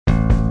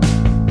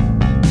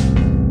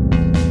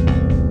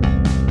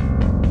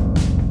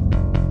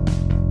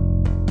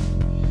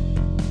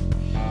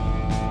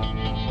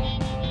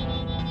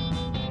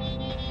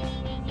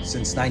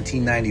Since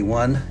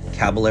 1991,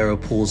 Caballero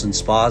Pools and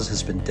Spas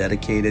has been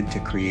dedicated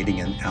to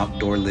creating an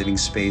outdoor living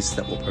space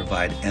that will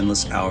provide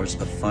endless hours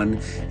of fun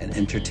and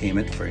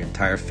entertainment for your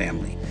entire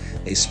family.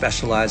 They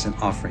specialize in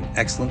offering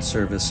excellent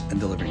service and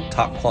delivering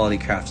top quality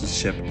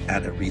craftsmanship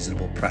at a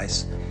reasonable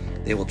price.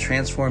 They will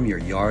transform your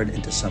yard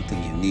into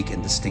something unique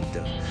and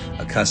distinctive,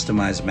 a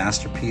customized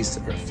masterpiece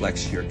that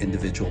reflects your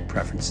individual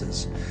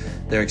preferences.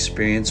 Their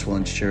experience will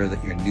ensure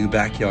that your new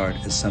backyard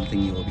is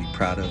something you will be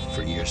proud of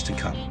for years to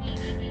come.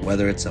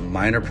 Whether it's a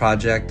minor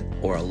project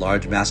or a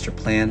large master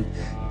plan,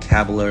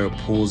 Caballero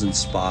Pools and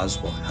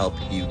Spas will help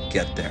you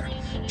get there.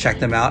 Check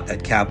them out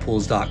at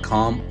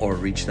cabpools.com or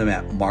reach them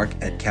at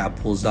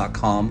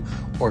mark@cabpools.com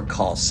or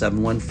call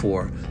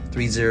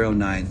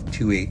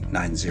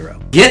 714-309-2890.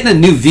 Getting a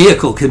new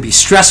vehicle can be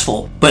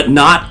stressful, but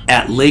not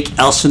at Lake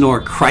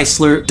Elsinore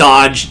Chrysler,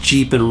 Dodge,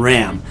 Jeep, and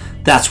Ram.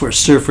 That's where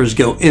surfers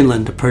go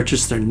inland to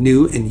purchase their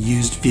new and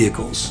used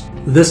vehicles.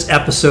 This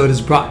episode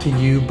is brought to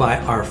you by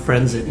our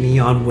friends at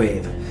Neon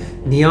Wave.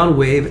 Neon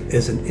Wave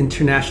is an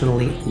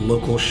internationally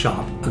local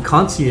shop, a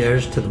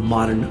concierge to the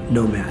modern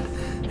nomad.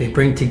 They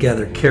bring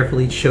together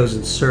carefully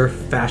chosen surf,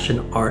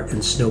 fashion, art, and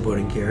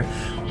snowboarding gear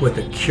with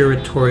a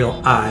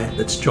curatorial eye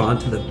that's drawn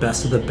to the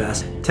best of the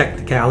best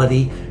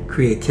technicality,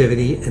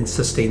 creativity, and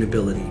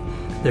sustainability.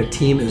 Their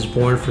team is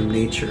born from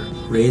nature,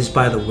 raised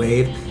by the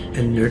wave,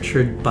 and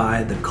nurtured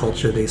by the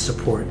culture they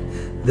support.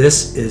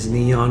 This is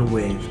Neon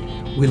Wave.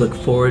 We look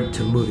forward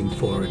to moving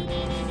forward.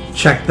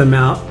 Check them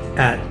out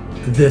at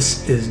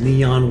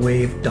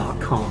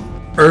thisisneonwave.com.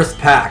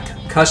 EarthPack,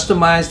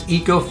 customized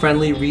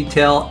eco-friendly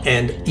retail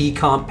and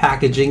e-com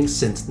packaging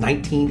since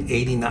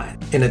 1989.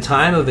 In a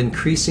time of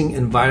increasing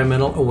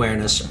environmental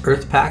awareness,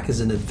 EarthPack is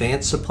an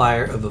advanced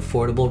supplier of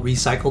affordable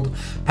recycled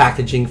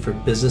packaging for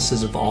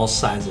businesses of all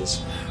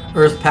sizes.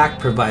 EarthPack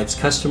provides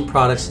custom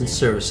products and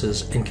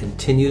services and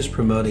continues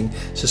promoting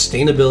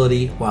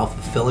sustainability while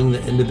fulfilling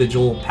the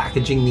individual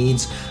packaging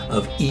needs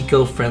of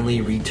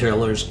eco-friendly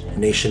retailers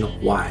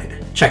nationwide.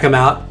 Check them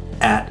out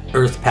at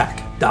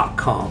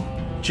earthpack.com.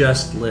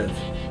 Just live.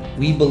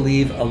 We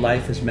believe a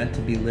life is meant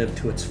to be lived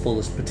to its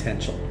fullest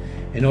potential.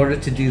 In order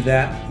to do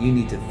that, you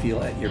need to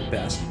feel at your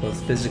best,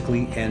 both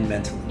physically and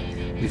mentally.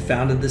 We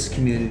founded this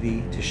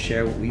community to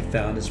share what we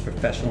found as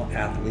professional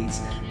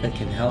athletes that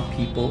can help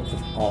people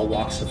of all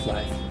walks of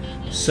life.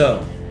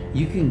 So,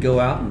 you can go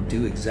out and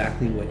do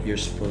exactly what you're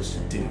supposed to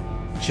do.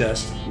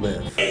 Just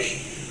live. They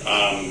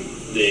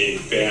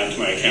banned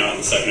my account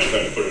the second I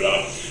tried to put it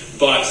up.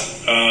 But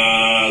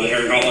the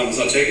herring hotline was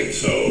not taken,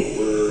 so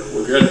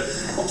we're good.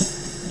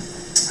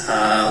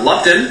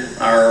 Lupton,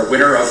 our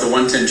winner of the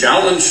 110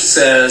 challenge,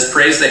 says,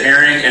 praise the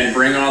herring and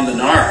bring on the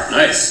gnar.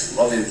 Nice.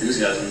 Love the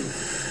enthusiasm.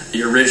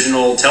 The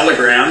original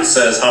telegram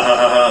says, ha ha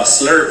ha ha,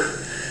 slurp.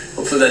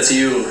 Hopefully that's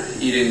you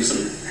eating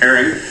some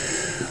herring.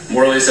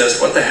 Morley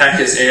says, what the heck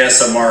is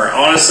ASMR?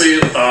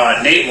 Honestly,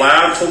 Nate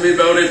Lab told me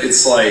about it.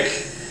 It's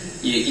like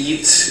you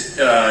eat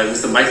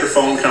with the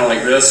microphone kind of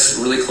like this,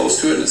 really close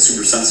to it, and it's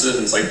super sensitive,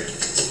 and it's like,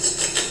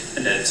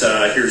 and it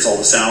hears all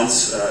the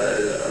sounds.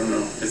 I don't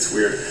know, it's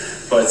weird.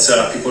 But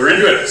people are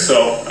into it,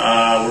 so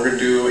we're going to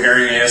do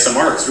herring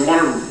ASMR because we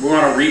want to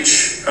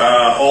reach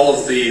all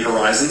of the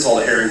horizons, all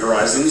the herring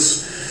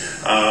horizons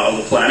of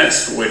the planet.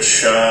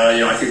 Which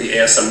I think the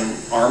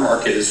ASMR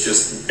market is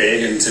just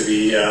begging to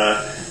be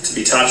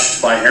touched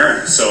by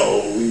herring.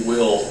 So we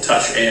will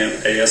touch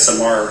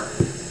ASMR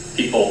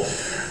people.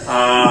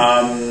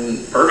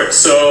 Perfect.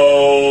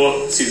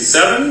 So season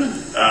 7,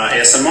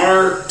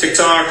 ASMR,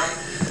 TikTok,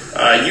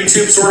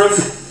 YouTube, sort of.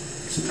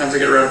 Sometimes I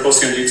get around to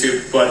posting on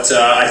YouTube, but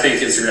I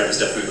think Instagram is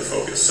definitely the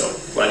focus. So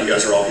glad you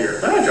guys are all here.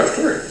 Josh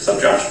Torrey. What's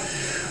up, Josh?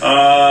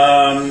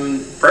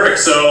 Perfect.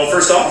 So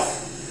first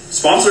off,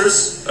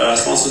 sponsors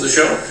of the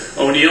show.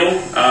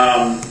 O'Neill,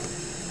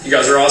 you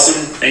guys are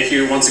awesome. Thank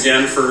you once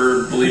again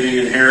for believing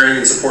in herring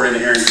and supporting the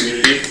herring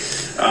community.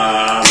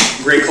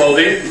 Great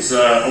clothing. It's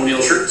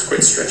O'Neill shirt. It's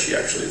quite stretchy,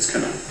 actually. It's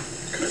kind of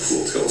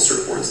cool. It's got little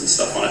surfboards and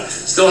stuff on it.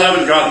 Still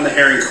haven't gotten the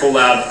herring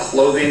collab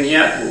clothing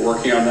yet. We're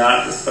working on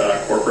that with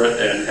corporate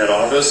and head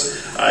office.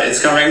 It's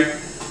coming.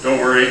 Don't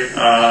worry.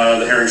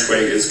 The herring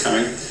swag is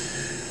coming.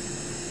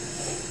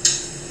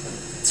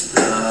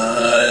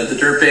 The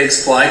Dirtbag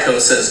Supply Co.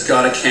 says,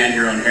 gotta can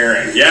your own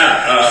herring.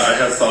 Yeah, I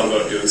have thought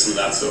about doing some of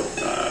that, so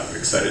I'm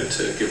excited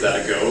to give that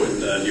a go in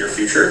the near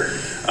future.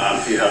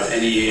 If you have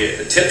any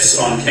tips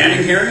on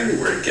canning herring,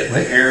 where to get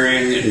the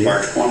herring in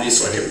large quantities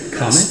so I can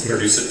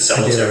produce it and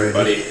sell it to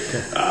everybody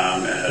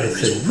at a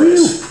reasonable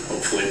price,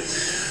 hopefully.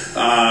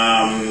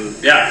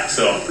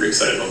 So I'm pretty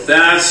excited about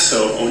that.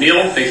 So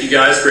O'Neill, thank you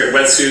guys. Great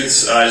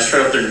wetsuits. I just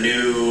tried out their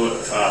new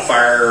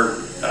Fire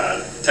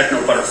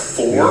Techno Butter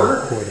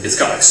 4. It's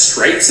got like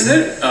stripes in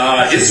it.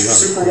 It's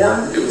super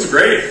warm. It was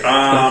great.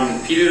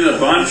 Heated in a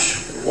bunch.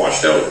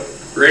 Washed out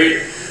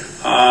great.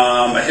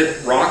 I hit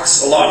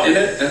rocks a lot in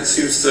it, and it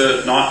seems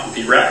to not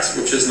be wrecked,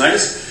 which is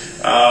nice.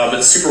 But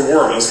it's super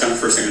warm. That was kind of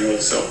the first thing I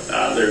noticed. So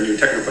their new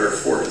Techno Butter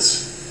 4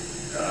 is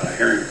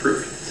herring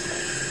approved.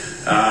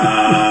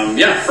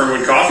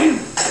 Fernwood Coffee.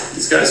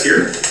 these guys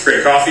here.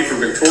 Great coffee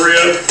from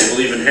Victoria. They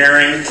believe in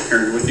herring.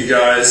 Herring with you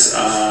guys.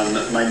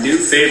 My new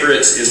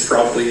favorite is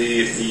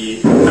probably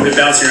I've been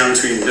bouncing around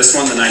between this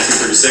one, the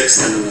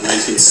 1936, and then the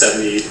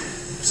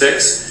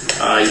 1976.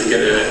 You can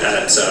get it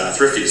at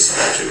Thrifty's,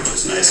 actually,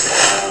 which is nice.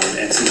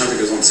 And sometimes it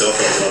goes on sale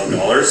for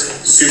 $11.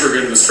 Super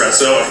good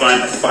espresso. I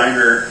find the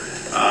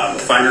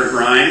finer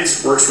grind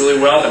works really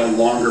well, and a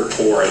longer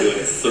pour. I do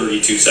like a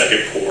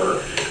 32-second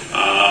pour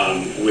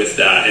with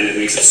that, and it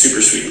makes it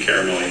super sweet and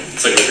caramelly.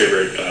 It's like my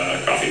favorite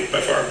coffee by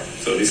far.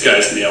 So these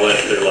guys nail it.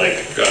 They're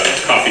like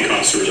coffee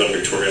connoisseurs out of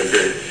Victoria,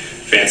 very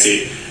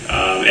fancy,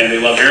 and they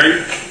love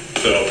herring.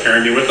 So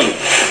herring me with them.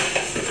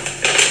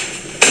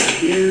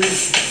 Here.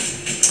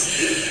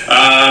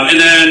 And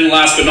then,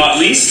 last but not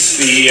least,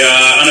 the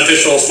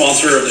unofficial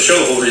sponsor of the show,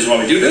 the whole reason why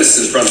we do this,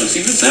 is Brunswick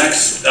Seafood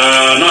Snacks.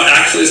 Not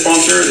actually a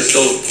sponsor, they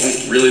still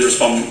don't really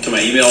respond to my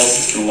emails,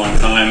 it's been a long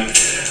time.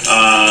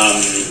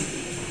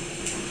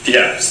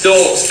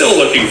 Still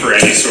looking for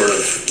any sort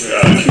of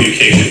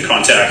communication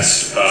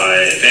contacts.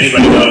 If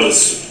anybody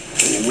knows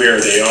where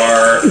they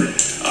are,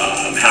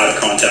 how to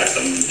contact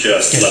them,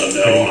 just let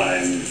them know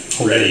I'm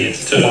ready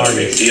to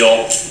make a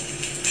deal.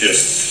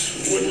 Just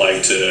would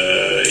like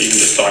to even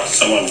just talk to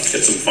someone,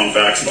 get some fun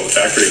facts about the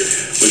factory,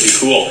 would be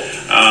cool.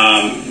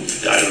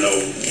 I don't know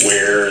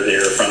where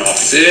their front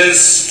office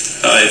is.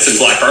 It's in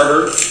Black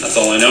Harbor, that's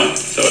all I know.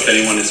 So if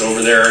anyone is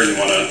over there and you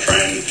want to try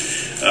and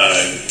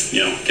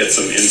get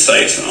some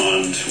insight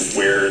on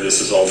where this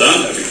is all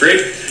done, that'd be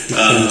great.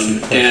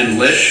 Dan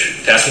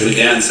Lish, Dastardly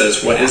Dan,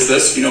 says, what is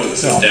this? You know what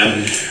this is,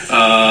 Dan.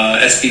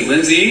 SP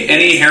Lindsay,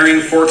 any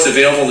herring forks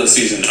available this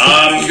season?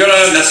 You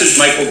gotta message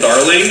Michael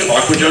Darling,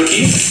 Aqua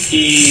Junkie.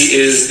 He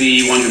is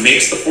the one who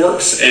makes the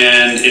forks,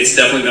 and it's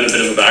definitely been a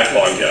bit of a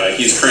backlog.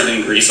 He's currently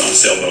in Greece on a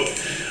sailboat.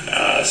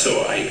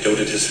 So I don't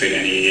anticipate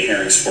any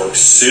herring forks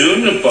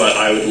soon, but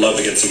I would love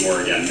to get some more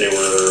again. They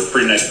were a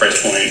pretty nice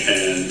price point,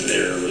 and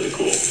they're really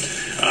cool.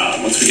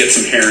 Once we get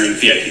some herring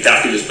VIP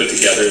packages put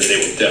together, they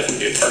will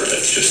definitely be a part of it.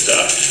 It's just,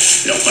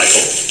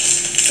 Michael,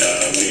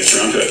 when he gets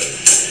around to it.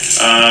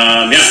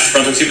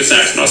 Brunswick Seafood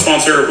Snacks, not a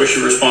sponsor, wish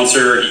you were a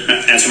sponsor,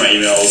 answer my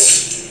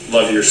emails,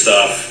 love your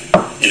stuff,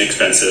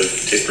 inexpensive,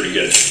 tastes pretty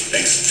good,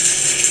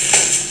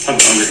 thanks. I'm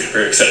hungry,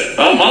 very excited.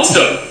 Oh,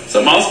 Milestone, what's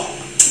up, Miles?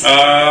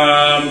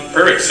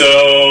 Perfect.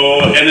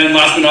 So, and then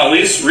last but not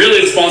least, really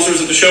the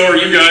sponsors of the show are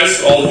you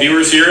guys, all the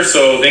viewers here.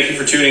 So thank you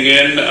for tuning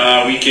in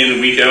week and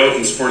week out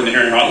and supporting the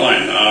Herring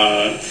Hotline.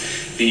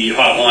 The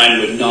hotline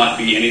would not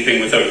be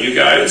anything without you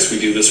guys. We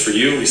do this for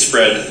you. We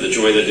spread the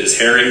joy that is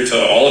herring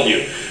to all of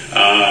you.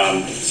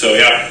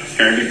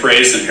 Herring be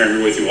praised and herring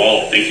be with you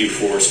all. Thank you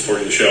for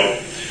supporting the show.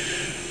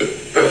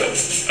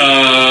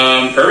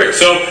 Perfect.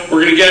 So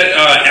we're going to get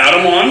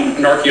Adam on,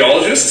 an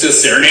archaeologist, to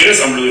serenade us.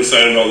 I'm really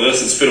excited about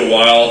this. It's been a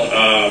while.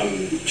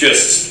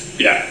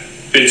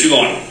 Been too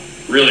long.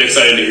 Really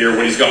excited to hear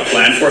what he's got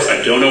planned for us.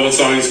 I don't know what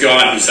song he's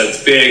got. He said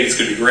it's big. It's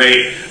going to be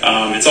great.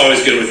 It's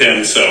always good with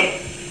him, so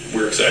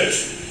we're excited.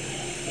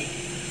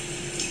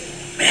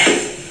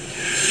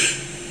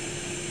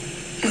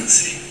 Let's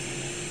see.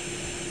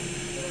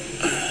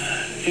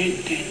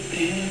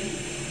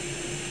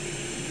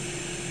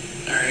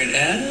 All right,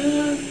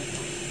 Adam.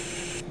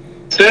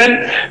 Sit.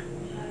 Here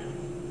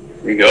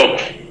we go.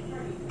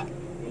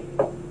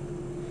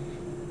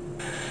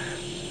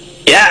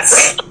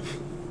 Yes.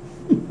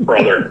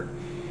 Brother.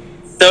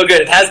 So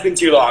good. It has been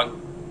too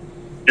long.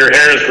 Your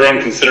hair has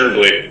grown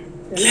considerably.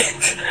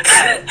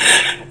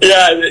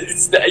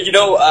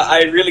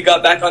 I really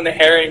got back on the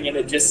herring, and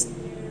it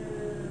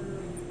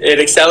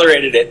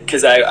accelerated it,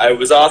 because I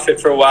was off it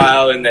for a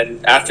while, and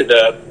then after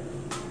the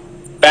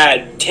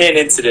bad tin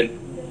incident,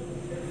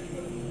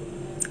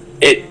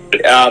 it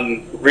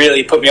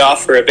really put me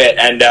off for a bit.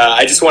 And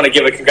I just want to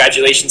give a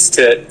congratulations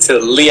to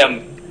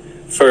Liam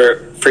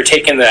for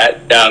taking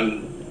that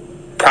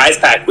prize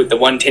pack with the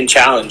 1 tin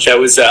challenge. I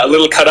was a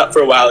little cut up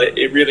for a while. I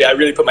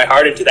really put my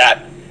heart into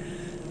that,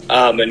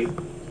 and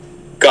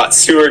got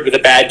sewered with a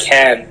bad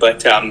can,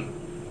 but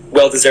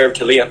well deserved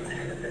to Liam.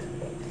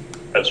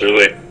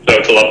 Absolutely. So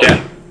it's a lot.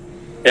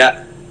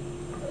 Yeah.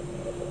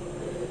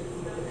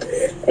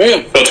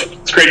 So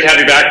it's great to have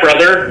you back,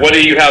 brother. What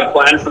do you have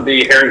planned for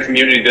the herring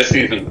community this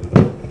season?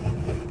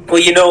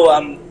 Well,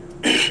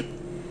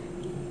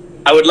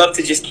 I would love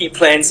to just keep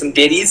playing some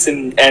ditties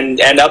and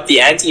up the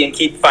ante and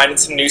keep finding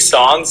some new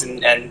songs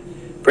and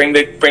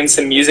bring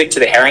some music to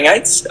the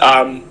Herringites.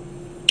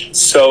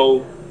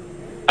 So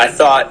I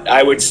thought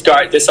I would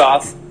start this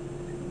off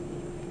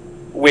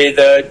with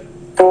a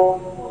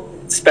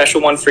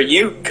special one for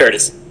you,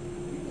 Curtis.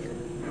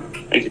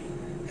 Thank you.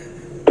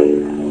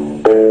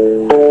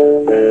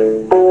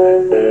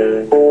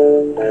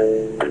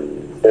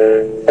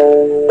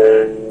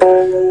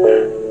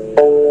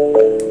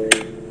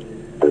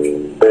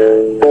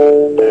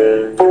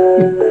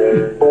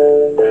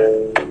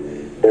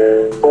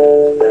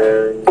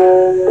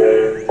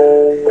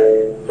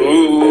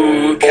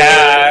 Who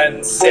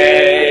can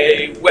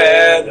say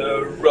where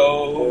the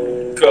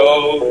road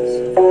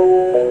goes,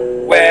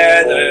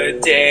 where the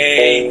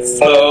day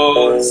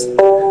flows?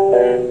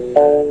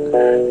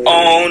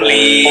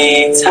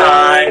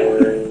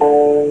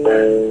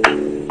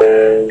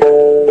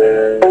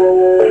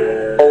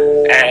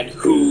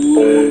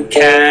 Who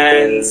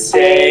can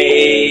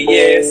say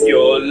if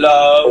your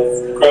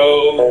love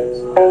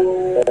grows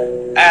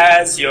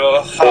as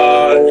your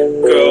heart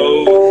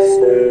grows?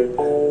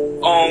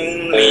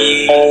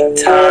 Only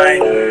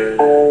time.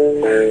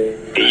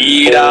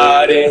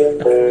 Dee-da-de,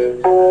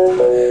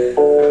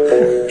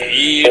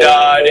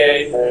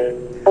 dee-da-de,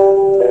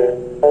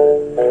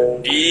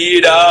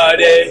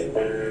 dee-da-de.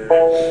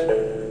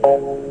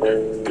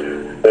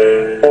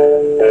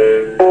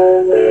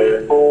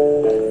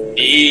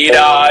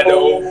 Dee-da-do,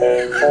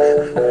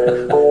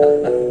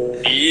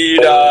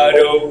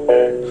 dee-da-do,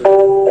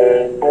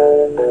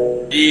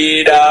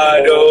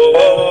 dee-da-do-de-o.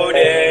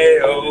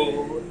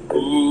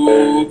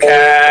 Who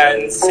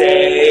can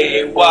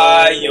say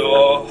why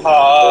your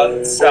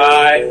heart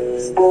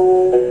sighs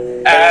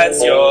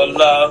as your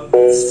love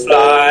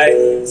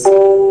flies?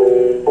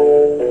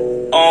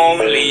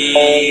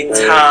 Only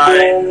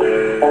time.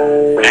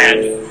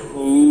 And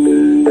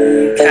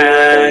who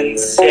can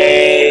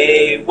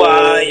say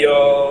why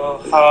your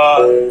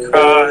heart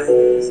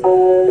cries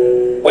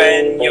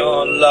when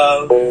your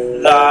love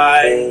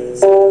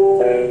lies?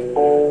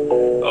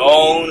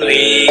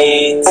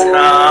 Only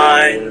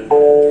time.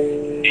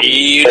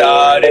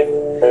 Dee-da-de,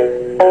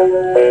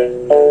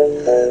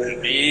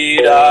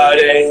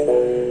 dee-da-de,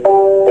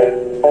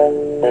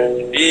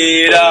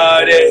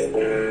 dee-da-de.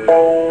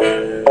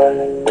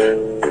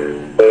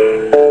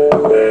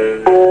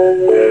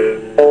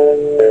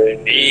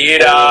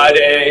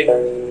 Dee-da-de,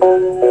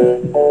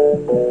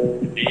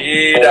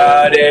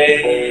 dee-da-de,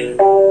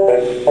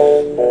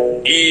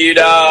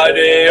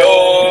 dee-da-de-o-de-o.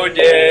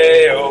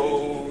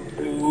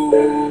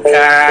 Who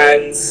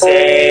can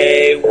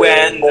say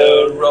when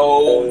the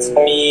roads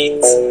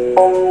meet,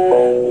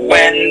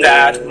 when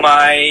that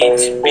might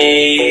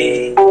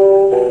be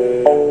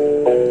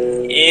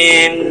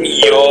in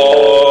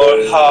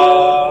your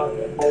heart?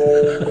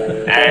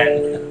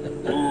 And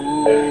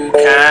who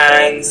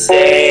can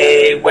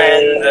say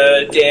when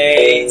the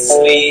day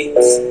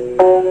sleeps,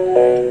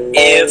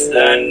 if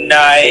the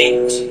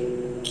night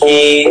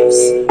keeps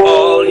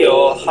all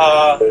your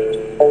heart?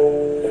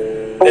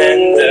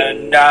 Then the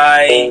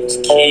night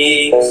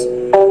keeps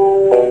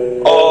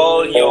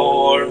all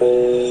your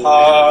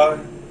heart.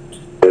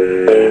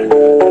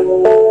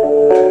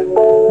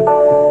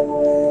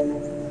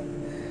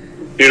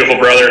 Beautiful,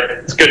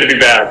 brother. It's good to be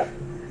back.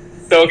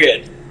 So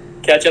good.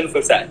 Catch you on the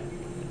flip side.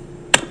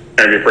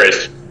 Aaron, be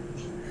praised.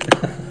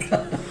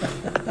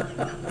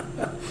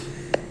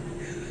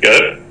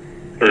 Got it?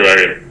 Or do I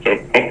get it?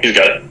 Oh, he's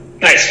got it.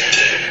 Nice.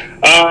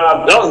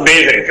 That was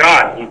amazing.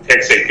 God, he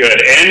picks it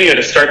good. And he had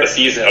to start the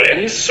season out. And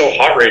he's so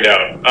hot right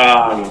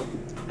now.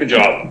 Good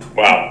job.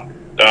 Wow.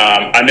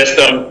 I missed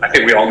him. I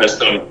think we all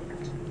missed him.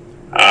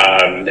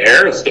 The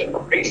hair is getting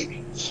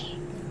crazy. It's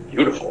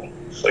beautiful.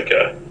 It's like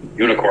a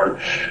unicorn.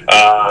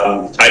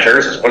 Ty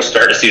Turris is supposed to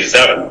start to season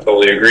 7.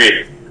 Totally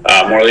agree.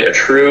 Morley, a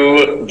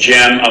true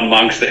gem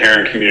amongst the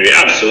Heron community.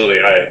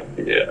 Absolutely. I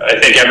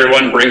think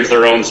everyone brings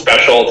their own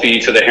specialty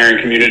to the Heron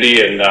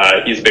community, and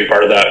he's a big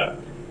part of that.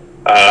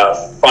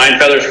 Fine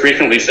Feathers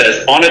frequently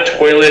says, on a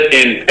toilet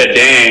in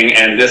Padang,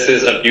 and this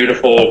is a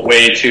beautiful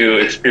way to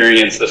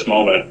experience this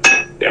moment.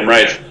 Damn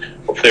right.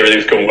 Hopefully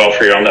everything's going well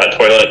for you on that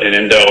toilet in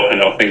Indo. I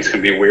know things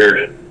can be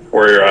weird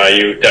for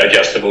you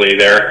digestively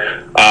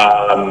there.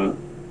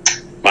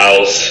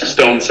 Miles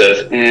Stone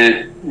says,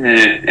 and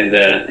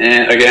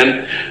then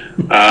again.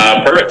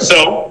 Perfect.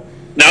 So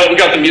now that we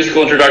got the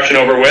musical introduction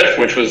over with,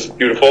 which was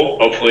beautiful,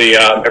 hopefully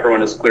everyone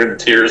has cleared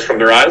the tears from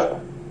their eyes,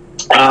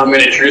 I'm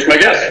going to introduce my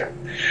guest.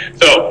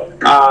 So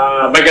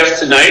my guests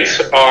tonight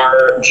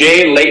are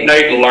Jay Late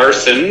Night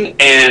Larson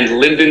and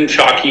Lyndon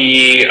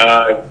Chalky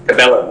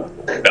Cabellon.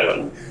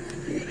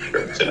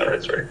 Sure, I'm saying that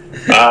right, sorry.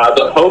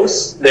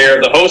 They're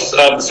the hosts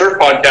of the surf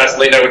podcast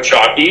Late Night with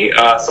Chalky.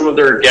 Some of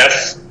their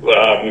guests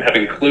have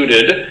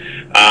included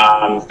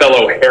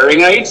fellow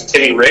Herringite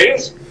Timmy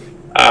Reyes,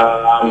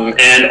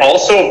 and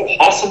also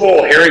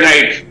possible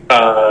Herringite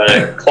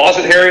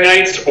closet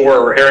Herringites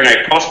or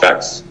Herringite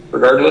prospects,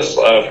 regardless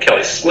of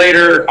Kelly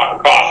Slater,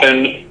 Cotton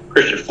Coffin,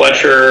 Christian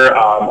Fletcher,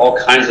 all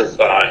kinds of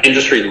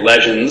industry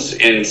legends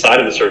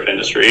inside of the surf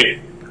industry.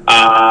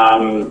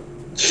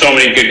 So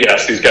many good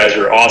guests. These guys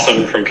are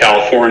awesome from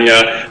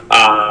California.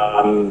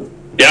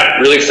 Yeah,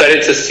 really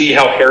excited to see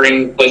how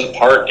herring plays a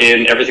part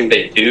in everything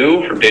they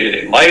do from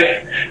day-to-day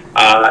life,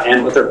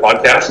 and with their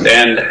podcast,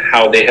 and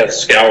how they have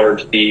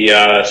scoured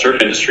the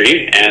surf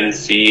industry and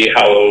see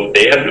how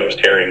they have noticed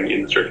herring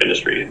in the surf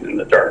industry in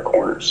the dark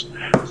corners.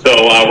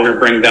 So we're going to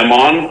bring them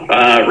on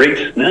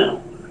right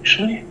now,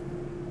 actually.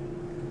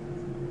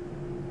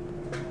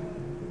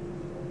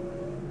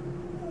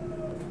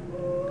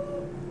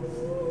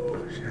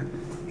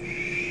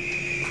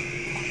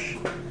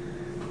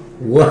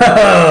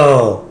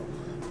 Whoa!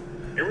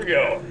 Here we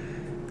go.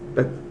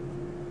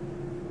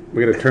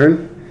 We gotta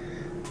turn?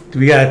 Do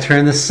we gotta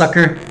turn this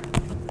sucker?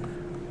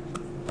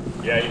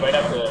 Yeah, you might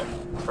have to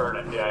turn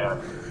it. Yeah.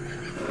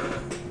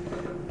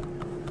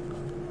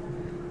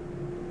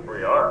 Here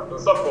we are.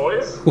 What's up,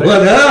 boys?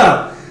 What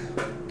up?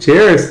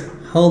 Cheers.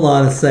 Hold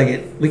on a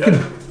second. We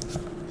can.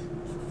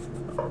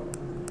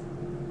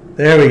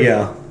 There we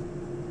go.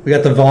 We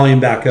got the volume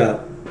back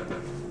up.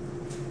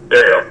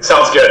 There you go.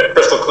 Sounds good.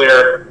 Crystal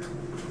clear.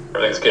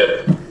 Everything's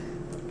good.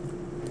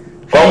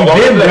 Well, How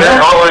you welcome been, to the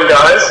bro? Hotline,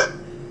 guys.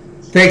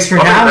 Thanks for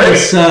having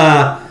us.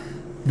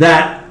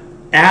 That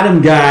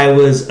Adam guy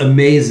was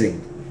amazing.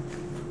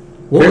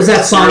 What was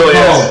that song really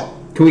called?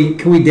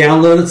 Can we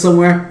download it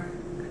somewhere?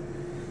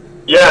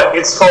 Yeah,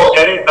 it's called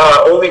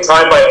Only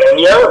Time by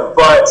Enya,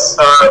 but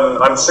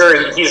I'm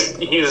sure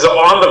he's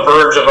on the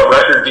verge of a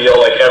record deal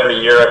like every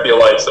year, I feel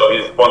like, so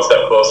he's one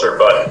step closer.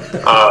 But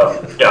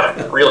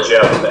yeah, real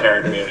gem in the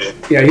Herring community.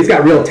 Yeah, he's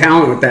got real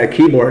talent with that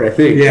keyboard, I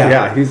think.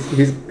 Yeah.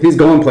 He's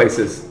going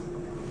places.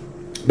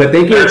 But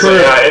thank you So, for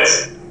yeah,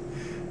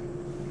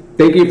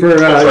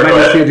 inviting go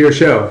us ahead. into your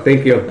show.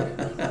 Thank you.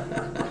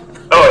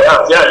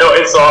 no,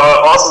 it's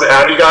awesome to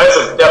have you guys.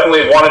 I've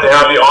definitely wanted to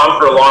have you on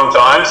for a long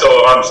time,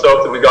 so I'm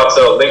stoked that we got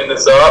to link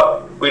this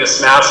up. We just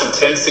smash some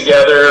tins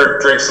together,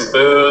 drink some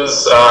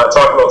booze,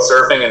 talk about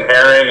surfing and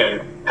herring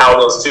and how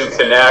those two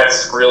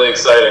connect. Really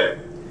exciting.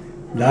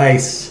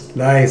 Nice.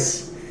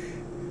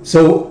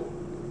 So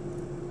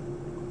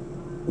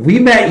we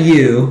met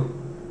you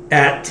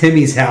at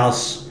Timmy's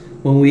house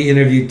when we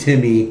interviewed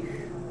Timmy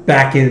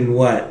back in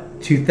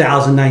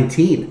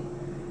 2019.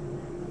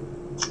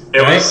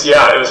 It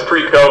was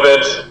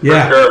pre-COVID, for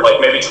sure, like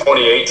maybe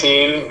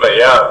 2018, but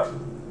yeah.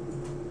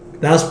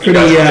 That was You pretty.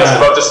 guys were just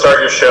about to start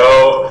your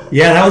show.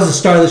 Yeah, that was the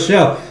start of the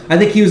show. I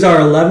think he was our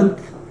 11th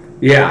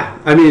Yeah,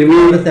 I mean,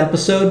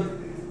 episode.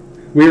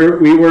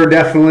 we were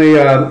definitely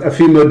a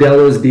few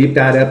Modelos deep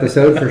that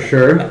episode for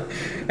sure.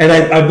 And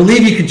I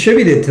believe you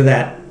contributed to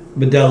that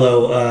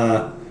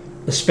Modelo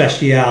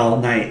Especial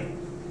night.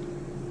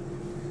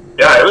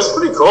 Yeah, it was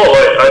pretty cool.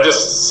 Like, I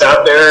just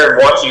sat there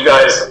and watched you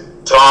guys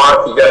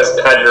talk. You guys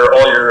had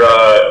all your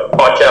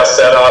podcast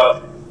set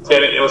up.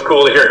 Timmy, it was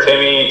cool to hear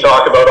Timmy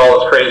talk about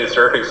all his crazy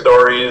surfing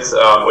stories,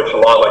 which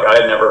I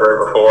had never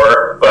heard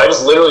before. But I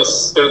just literally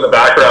stood in the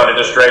background and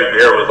just drank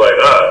beer. Was like,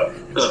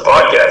 this is a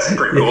podcast. It's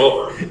pretty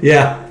cool.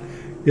 Yeah.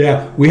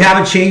 We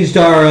haven't changed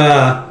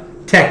our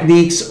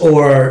techniques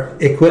or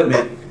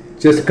equipment.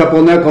 Just a couple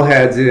of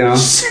knuckleheads, you know.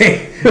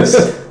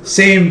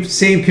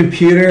 Same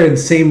computer and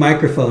same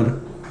microphone.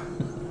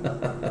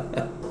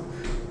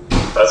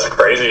 That's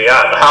crazy.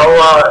 Yeah.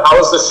 How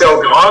has the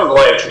show gone?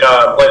 Like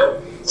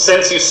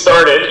since you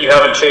started, you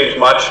haven't changed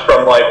much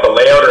from like the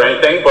layout or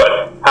anything.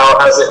 But how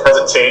has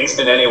it changed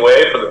in any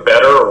way for the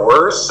better or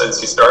worse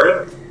since you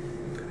started?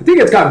 I think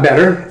it's got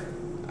better.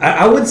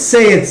 I would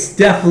say it's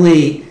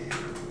definitely,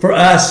 for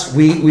us,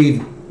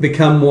 we've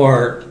become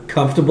more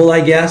comfortable,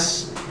 I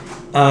guess.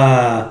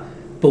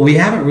 But we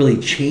haven't really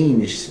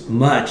changed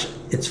much.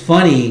 It's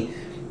funny,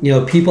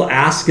 people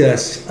ask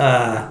us,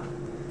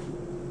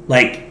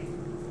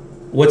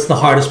 what's the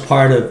hardest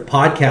part of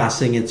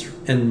podcasting? It's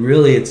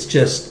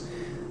just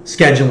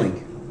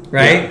scheduling,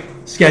 right? Yeah.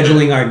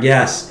 Scheduling our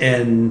guests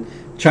and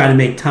trying to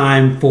make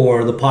time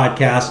for the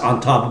podcast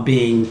on top of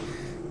being,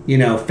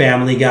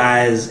 family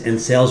guys and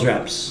sales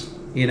reps,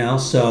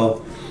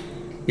 so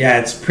yeah,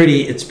 it's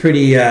pretty, that's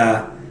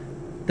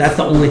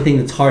the only thing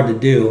that's hard to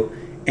do.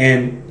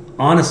 And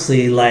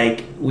honestly,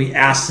 we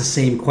ask the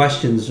same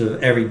questions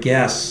of every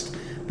guest,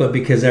 but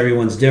because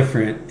everyone's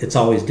different, it's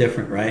always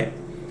different, right?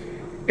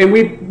 And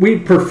we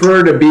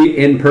prefer to be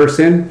in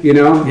person,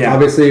 Yeah.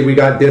 Obviously we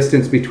got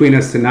distance between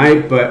us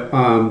tonight, but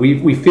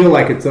we feel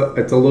like it's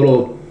a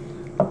little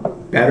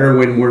better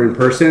when we're in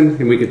person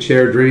and we could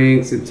share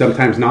drinks and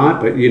sometimes not,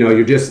 but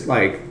you're just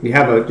you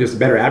have just a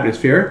better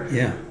atmosphere.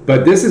 Yeah.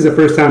 But this is the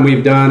first time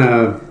we've done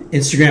a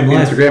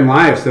Instagram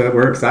Live, so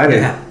we're excited.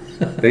 Yeah.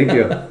 Thank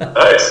you.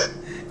 Nice.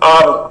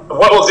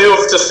 What we'll do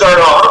to start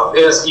off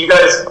is,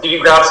 did you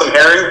grab some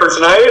herring for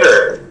tonight,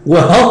 or?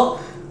 Well,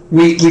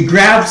 we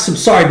grabbed some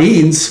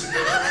sardines.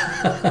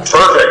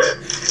 Perfect.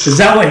 Is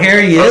that what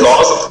herring is? That's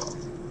awesome.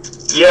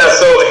 Yeah,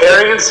 so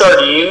herring and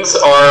sardines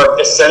are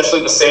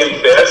essentially the same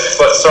fish,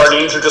 but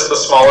sardines are just the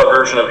smaller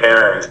version of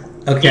herring.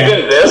 Okay.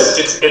 Even this,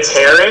 it's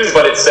herring,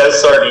 but it says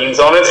sardines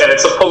on it, and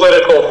it's a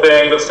political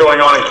thing that's going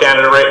on in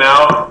Canada right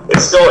now.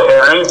 It's still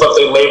herring, but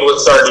they label it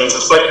sardines.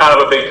 It's like kind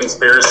of a big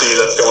conspiracy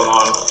that's going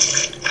on.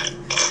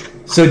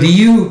 So do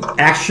you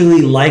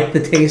actually like the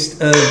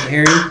taste of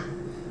herring?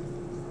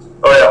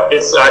 Oh yeah,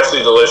 it's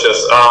actually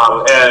delicious.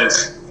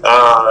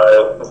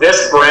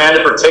 This brand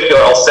in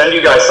particular, I'll send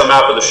you guys some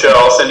after the show.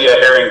 I'll send you a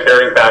herring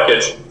carrying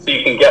package so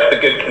you can get the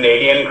good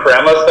Canadian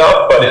crema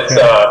stuff. But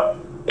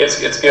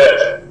it's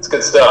good. It's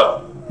good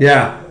stuff.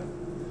 Yeah.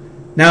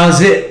 Now, is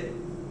it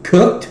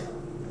cooked?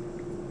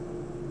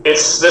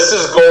 This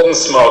is golden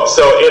smoke,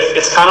 so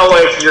it's kind of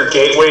like your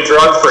gateway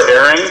drug for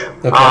herring.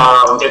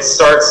 Okay. It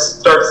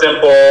starts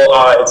simple.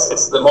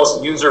 It's the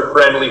most user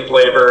friendly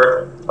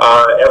flavor.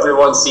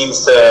 Everyone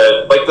seems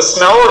to like the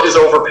smell is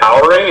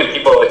overpowering, and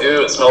people are like,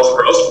 "Ooh, it smells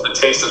gross," but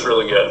the taste is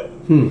really good.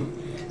 And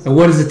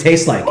what does it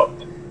taste like?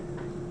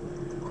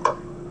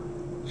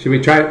 Should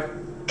we try it?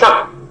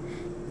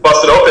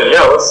 Bust it open,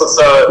 yeah.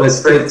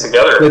 Let's drink it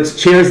together. Let's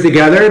cheers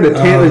together.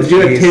 Let's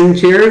do a tin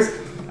cheers.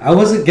 I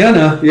wasn't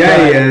gonna.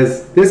 Yeah, he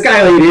is. This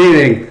guy will eat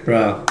anything.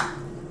 Bro.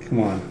 Come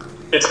on.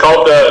 It's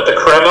called the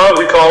crema,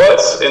 we call it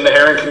in the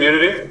herring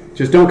community.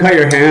 Just don't cut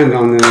your hand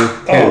on the tin.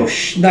 Oh,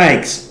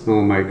 schnikes.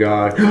 Oh my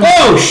god.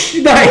 Oh,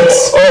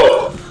 schnikes.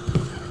 Oh.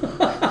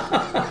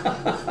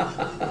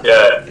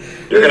 Yeah,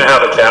 you're gonna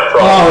have a cat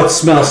problem. Oh, it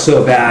smells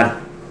so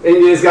bad. It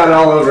just got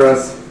all over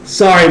us.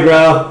 Sorry,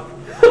 bro.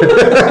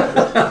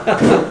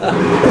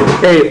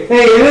 Hey,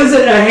 It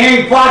isn't a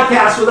herring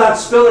podcast without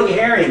spilling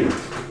herring.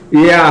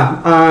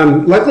 yeah.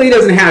 Luckily, he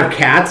doesn't have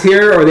cats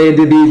here, or they'd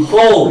be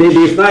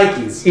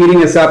Nikes.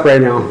 eating us up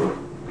right now.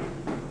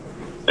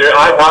 Dude,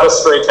 I had a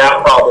stray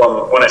cat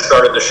problem when I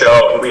started the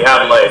show. We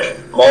had like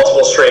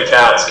multiple stray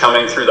cats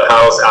coming through the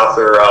house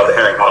after the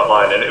herring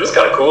hotline, and it was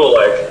kind of cool.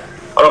 Like,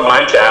 I don't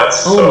mind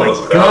cats. Oh so my it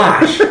wasn't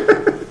bad. gosh.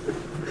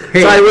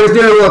 Hey, Sorry, we're just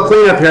doing a little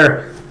cleanup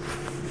here.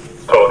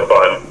 Totally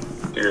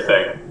fine. Do your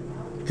thing.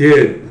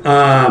 dude,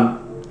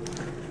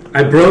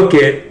 I broke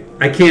it.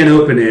 I can't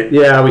open it.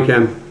 Yeah, we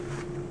can.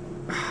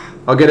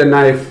 I'll get a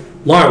knife.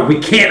 Laura, we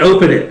can't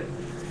open it.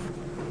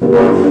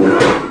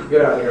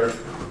 Get out of here.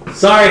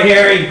 Sorry,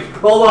 Harry.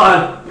 Hold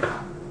on.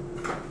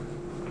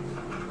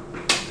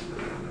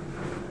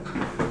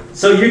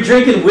 So you're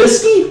drinking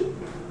whiskey?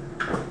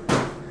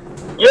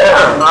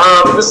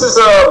 Yeah, this is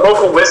a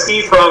local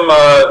whiskey from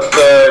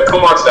the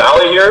Comox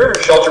Valley here,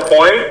 Shelter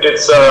Point.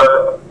 It's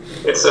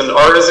an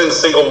artisan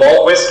single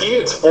malt whiskey.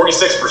 It's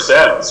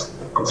 46%.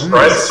 I'm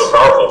surprised it's so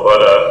powerful,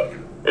 but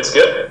it's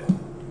good.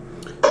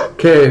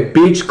 Okay,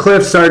 beach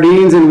cliff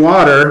sardines in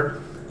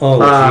water. Oh,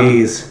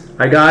 jeez.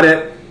 I got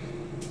it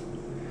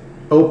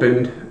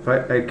opened. If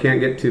I can't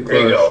get too close.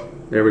 There you go.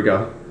 There we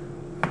go.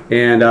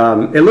 And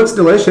it looks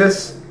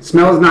delicious.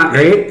 Smells not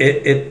great.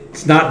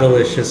 It's not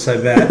delicious, I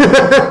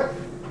bet.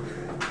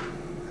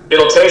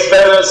 It'll taste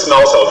better than it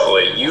smells,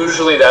 hopefully.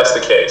 Usually that's the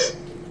case.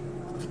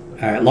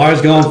 All right, Laura's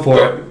going for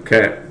it.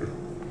 Okay,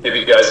 Give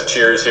you guys a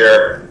cheers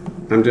here.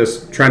 I'm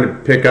just trying to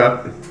pick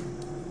up.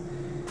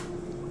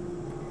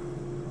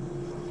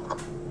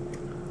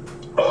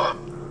 All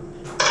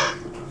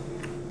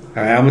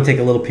right, I'm going to take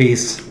a little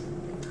piece.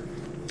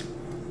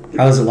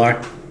 How is it,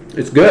 Laura?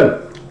 It's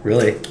good.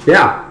 Really?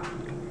 Yeah.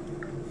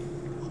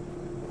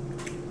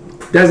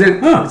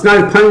 Doesn't. Huh. It's not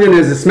as pungent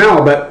as the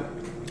smell, but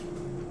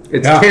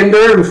it's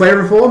tender and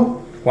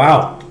flavorful.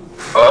 Wow.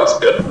 Oh, that's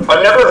good.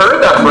 I've never heard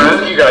of that brand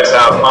that you guys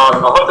have.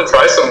 I'll have to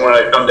try some when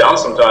I come down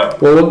sometime.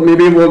 Well,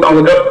 maybe we'll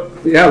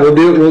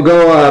good. we'll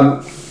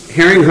go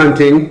herring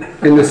hunting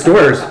in the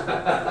stores.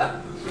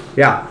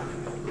 Yeah.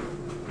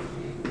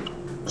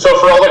 So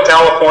for all the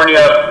California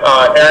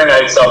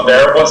herringites out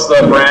there, what's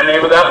the brand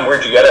name of that and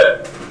where'd you get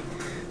it?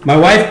 My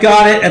wife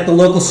got it at the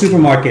local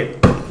supermarket.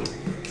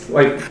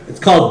 It's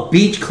called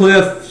Beach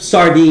Cliff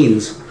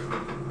Sardines.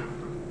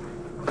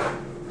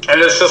 And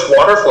it's just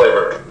water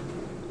flavored.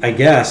 I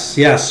guess.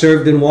 Yeah,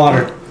 served in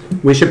water.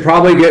 We should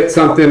probably get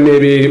something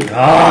maybe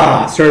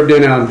served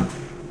in I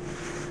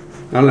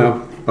don't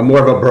know, a more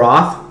of a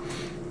broth.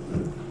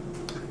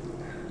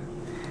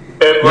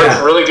 It works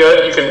really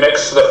good. You can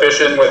mix the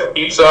fish in with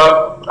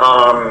pizza.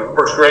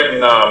 Works great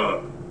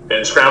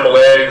in scrambled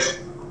eggs,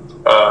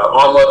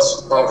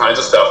 omelets, all kinds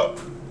of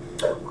stuff.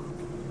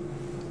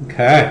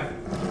 Okay.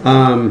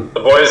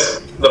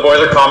 The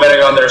boys are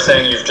commenting on there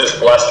saying you've just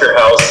blessed your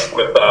house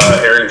with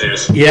herring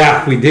juice.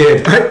 Yeah, we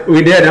did.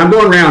 We did. I'm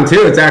going round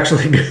two. It's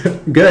actually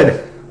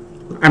good.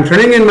 I'm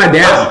turning in my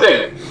That's the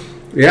dad. thing.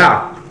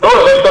 Yeah. No,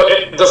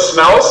 like the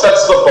smell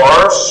sets the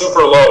bar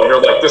super low.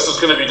 You're like, this is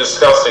going to be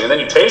disgusting, and then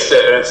you taste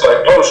it, and it's like,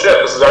 oh shit,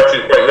 this is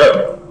actually quite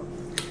good.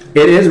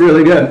 It is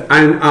really good.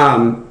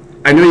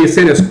 I know you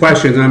sent us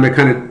questions, and I'm going to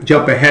kind of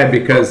jump ahead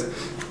because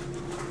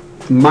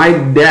my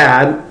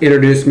dad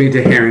introduced me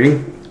to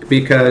herring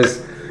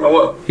because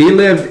he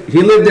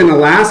lived in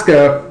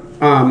Alaska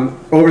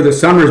over the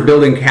summers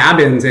building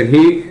cabins, and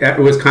it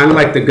was kind of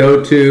like the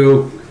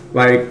go-to,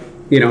 like,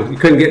 you know, you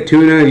couldn't get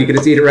tuna, you could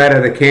just eat it right out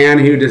of the can.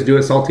 He would just do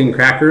it saltine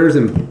crackers,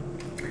 and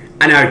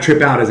I would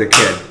trip out as a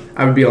kid.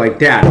 I would be like,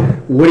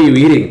 Dad, what are you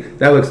eating?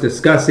 That looks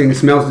disgusting,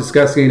 smells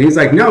disgusting. And he's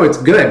like, no, it's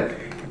good.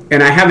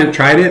 And I haven't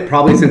tried it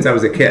probably since I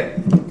was a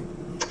kid.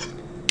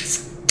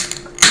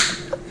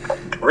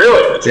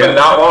 Really? It's been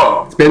that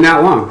long? It's been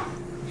that long.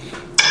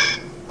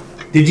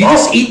 Did you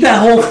just eat that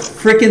whole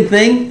freaking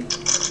thing?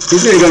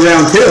 He's going to go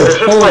round two. It's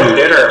just like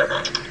dinner.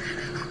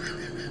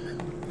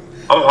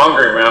 I'm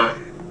hungry, man.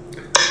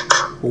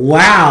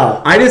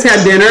 Wow. I just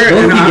had dinner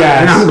and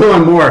I'm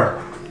going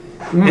more.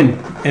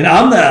 And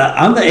I'm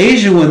the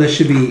Asian one that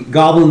should be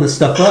gobbling this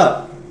stuff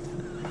up.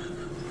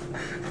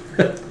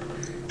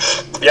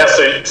 Yeah,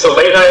 so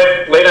late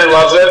night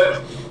loves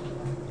it.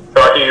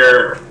 Talking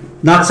your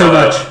Not so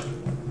much.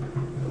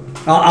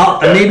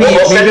 Maybe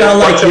I'll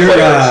like your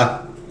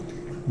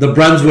the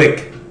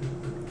Brunswick.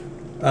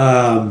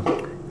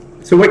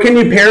 So what can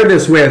you pair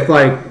this with?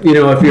 Like, you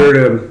know, if you're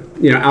to,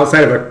 you know,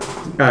 outside of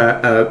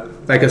a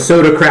like a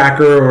soda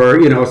cracker or,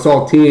 you know, a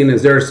saltine,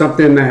 is there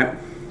something that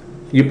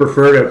you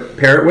prefer to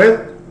pair it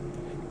with?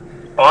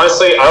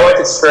 Honestly, I like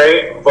it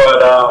straight,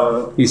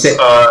 but you say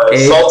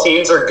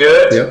saltines are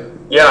good. Yep.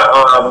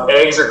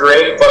 Eggs are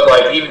great, but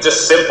like even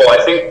just simple. I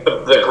think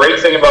the great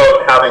thing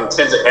about having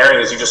tins of herring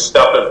is you just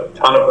stuff a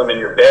ton of them in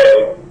your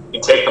bag.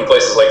 You take them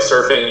places like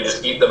surfing, you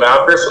just eat them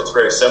after, so it's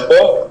very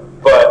simple.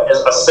 But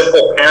a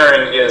simple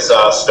pairing is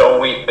stone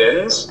wheat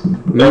thins.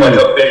 They're like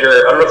a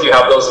bigger, I don't know if you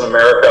have those in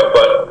America,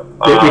 but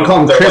they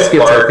call them Triscuits,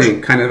 like I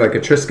think, kind of like a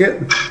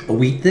Triscuit. A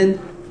wheat thin?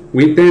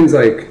 Wheat thins,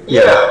 like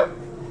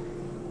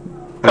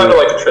kind of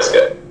like a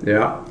Triscuit.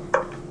 Yeah.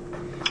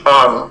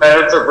 And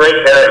it's a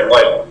great pairing.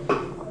 Like,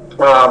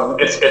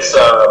 it's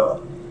I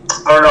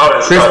don't know how to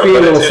describe crispy, it,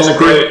 but a little it's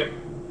salty. great.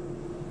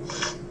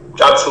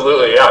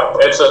 Absolutely, yeah.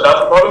 That's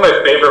probably my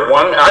favorite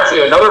one.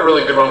 Actually, another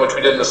really good one, which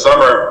we did in the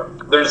summer.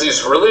 There's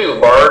these really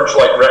large,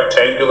 like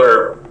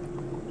rectangular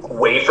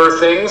wafer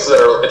things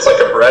that are. It's like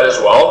a bread as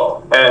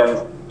well,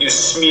 and you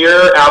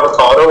smear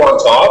avocado on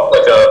top,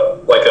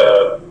 like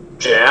a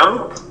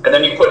jam, and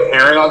then you put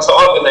herring on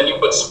top, and then you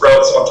put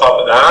sprouts on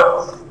top of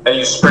that, and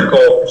you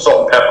sprinkle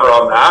salt and pepper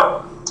on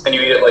that, and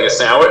you eat it like a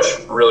sandwich.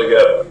 Really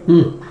good.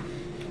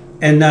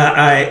 And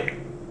I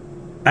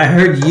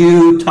heard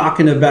you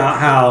talking about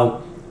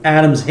how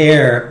Adam's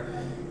hair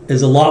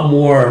is a lot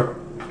more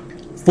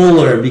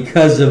fuller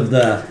because of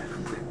the.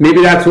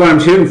 Maybe that's what I'm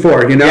shooting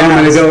for. You know, Yeah.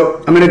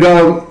 I'm gonna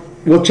go.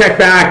 We'll check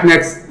back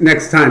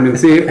next time and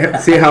see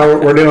how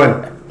we're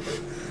doing.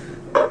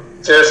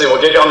 Seriously,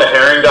 we'll get you on the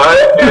herring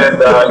diet, and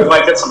you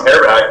might get some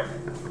hair back.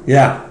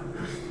 Yeah.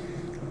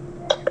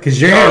 Because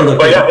your hair looking.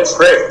 But yeah, it's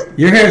great.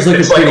 Your hair's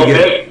looking It's pretty like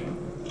good.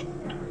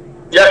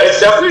 Yeah,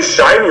 it's definitely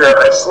shinier.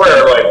 I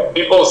swear. Like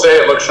people say,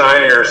 it looks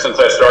shinier since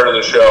I started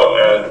the show,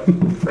 and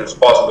there's a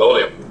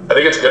possibility. I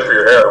think it's good for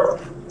your hair.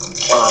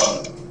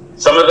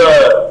 Some of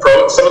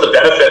the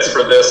benefits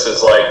for this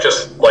is like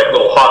just like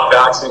little hot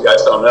facts you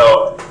guys don't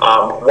know.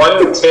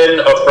 1 tin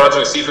of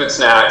Brunswick seafood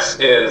snacks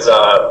is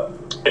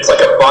it's like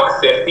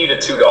 $1.50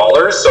 to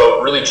 $2,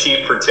 so really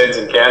cheap for tins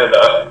in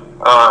Canada.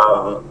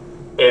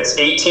 It's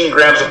 18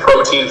 grams of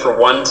protein for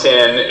 1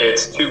 tin.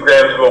 It's 2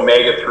 grams of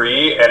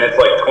omega-3, and it's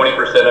like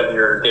 20% of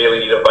your daily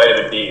need of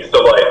vitamin D.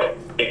 So like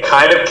it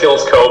kind of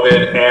kills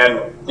COVID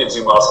and gives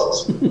you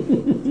muscles.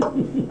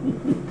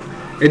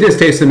 It just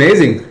tastes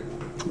amazing.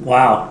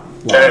 Wow.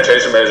 And it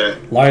tastes amazing.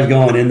 Lars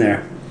going in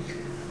there.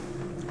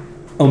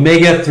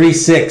 Omega-3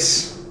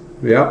 6.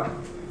 Yep.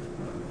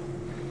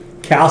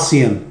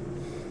 Calcium.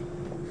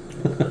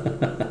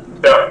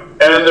 Yeah, and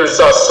then there's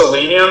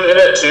selenium in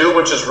it too,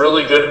 which is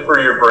really good for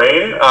your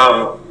brain.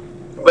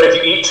 But if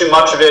you eat too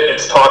much of it,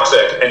 it's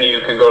toxic, and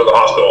you can go to the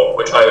hospital,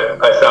 which I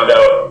found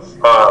out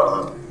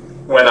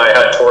when I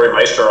had Tori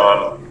Meister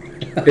on.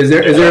 Is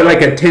there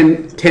like a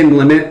 10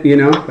 limit? You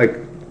know, like,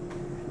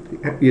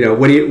 you know,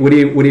 what do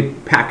you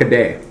pack a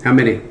day? How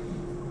many?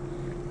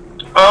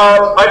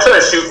 I try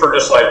to shoot for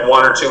just like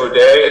 1 or 2 a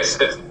day. It's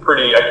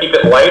pretty. I keep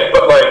it light,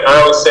 but like I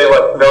always say,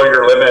 like know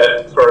your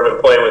limit, sort of,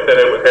 and play within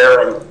it with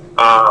herring.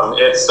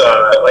 It's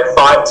like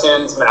 5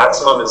 tins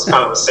maximum is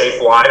kind of a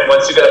safe line.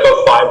 Once you get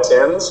above 5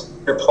 tins,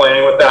 you're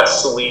playing with that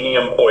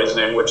selenium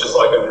poisoning, which is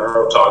like a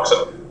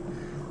neurotoxin.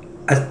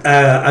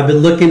 I've been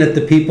looking at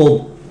the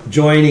people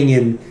joining,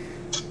 and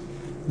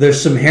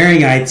there's some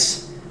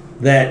herringites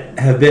that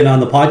have been on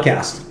the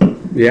podcast.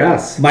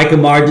 Yes. Micah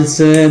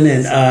Marginson,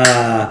 and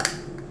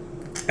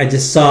I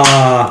just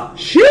saw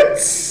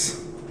Shits.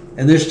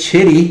 And there's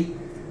Chitty.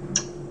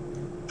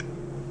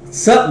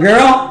 Sup,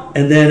 girl?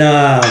 And then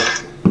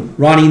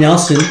Ronnie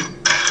Nelson.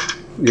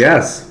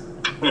 Yes.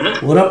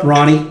 What up,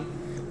 Ronnie?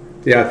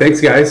 Yeah, thanks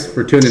guys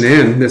for tuning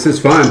in. This is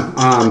fun.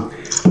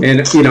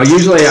 And you know,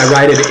 usually I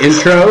write an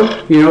intro,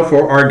 you know,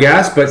 for our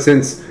guest, but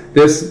since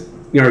this,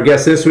 you know, our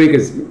guest this week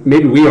is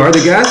maybe we are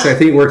the guest, I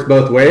think it works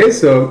both ways.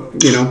 So,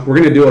 you know, we're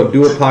gonna do a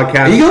dual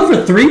podcast. Are you going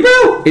for 3,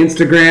 bro?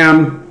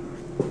 Instagram.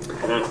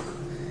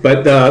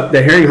 But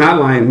the herring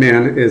hotline,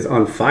 man, is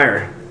on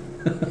fire.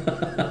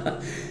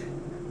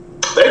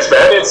 Thanks,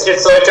 man. It's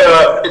like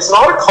it's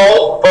not a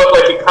cult, but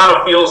like it kind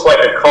of feels like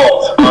a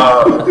cult.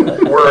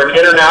 We're an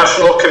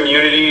international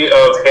community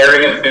of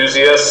herring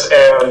enthusiasts,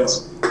 and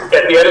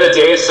at the end of the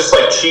day, it's just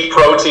like cheap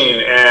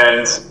protein,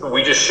 and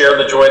we just share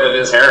the joy that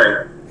is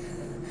herring.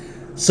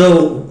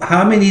 So,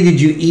 how many did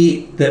you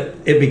eat that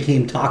it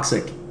became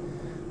toxic?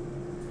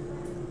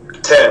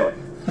 10.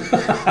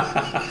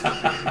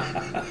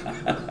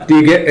 Do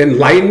you get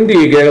enlightened? Do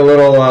you get a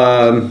little,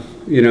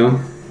 you know,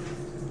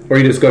 or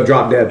you just go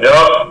drop dead?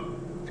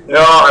 No,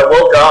 I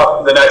woke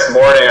up the next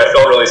morning. I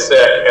felt really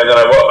sick, and then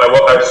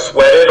I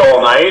sweated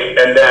all night,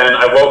 and then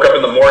I woke up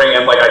in the morning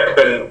and I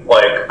couldn't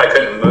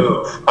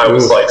move. I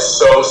was like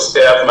so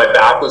stiff. My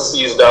back was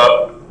seized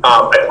up.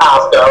 I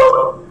passed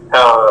out.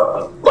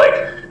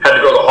 Had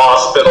to go to the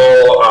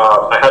hospital.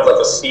 I had like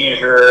a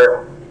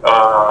seizure.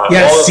 All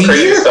this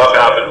crazy stuff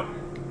happened.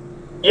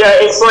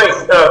 Yeah, it's like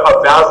a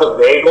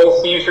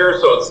vasovagal seizure,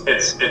 so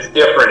it's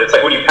different. It's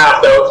like when you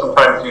pass out,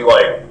 sometimes you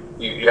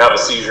have a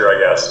seizure, I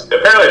guess.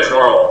 Apparently it's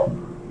normal.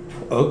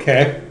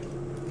 Okay.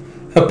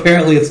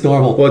 Apparently it's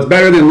normal. Well, it's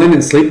better than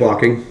Lyndon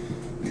sleepwalking.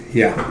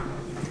 Yeah.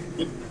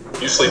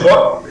 You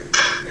sleepwalk?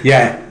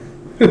 Yeah.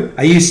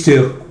 I used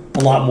to a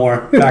lot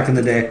more back in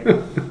the day.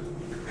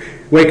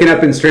 waking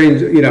up in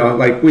strange,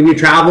 like when you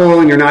travel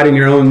and you're not in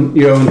your own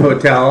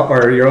hotel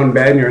or your own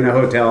bed and you're in a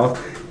hotel,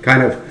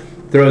 kind of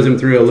throws him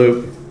through a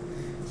loop.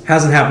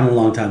 Hasn't happened in a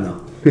long time though.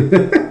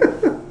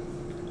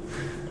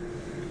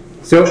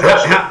 So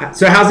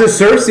how's the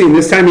surf scene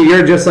this time of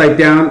year? Just like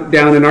down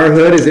in our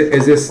hood,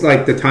 is this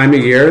like the time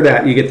of year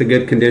that you get the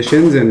good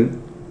conditions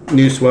and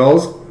new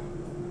swells?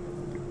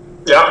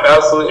 Yeah,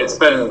 absolutely. It's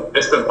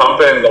been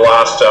pumping the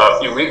last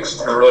few weeks.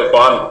 It's been really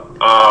fun.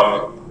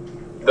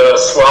 The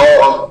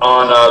swell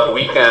on the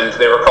weekend,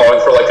 they were calling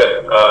for like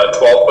a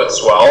 12-foot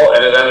swell,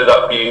 and it ended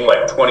up being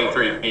like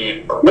 23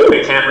 feet. But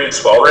they can't read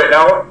swell right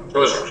now. It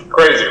was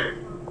crazy.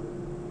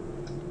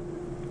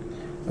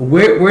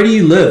 Where do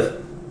you live?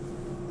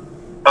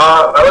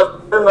 I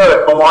live in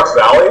the Comox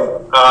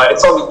Valley.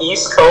 It's on the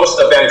east coast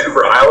of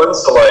Vancouver Island.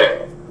 So,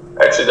 like,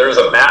 actually, there's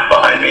a map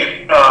behind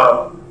me.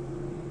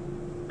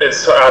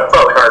 It's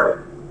probably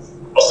hard.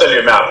 I'll send you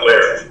a map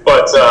later.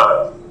 But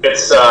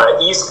it's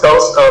east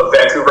coast of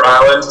Vancouver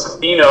Island.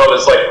 Tofino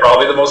is like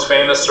probably the most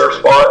famous surf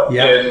spot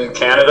in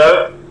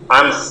Canada.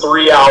 I'm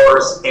 3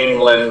 hours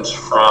inland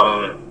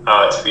from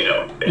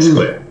Tofino,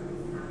 basically.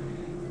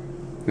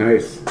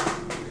 Nice.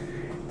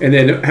 And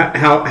then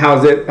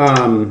how's it?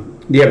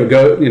 Do you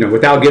have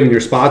without giving your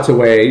spots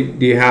away?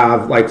 Do you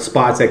have like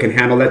spots that can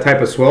handle that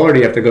type of swell, or do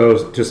you have to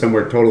go to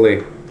somewhere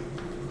totally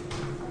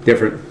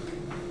different?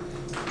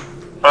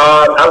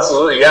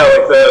 Absolutely, yeah.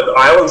 Like the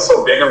island's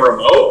so big and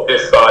remote.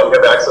 If you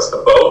have access to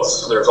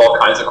boats, there's all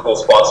kinds of cool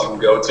spots you can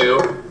go to,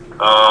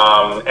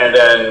 and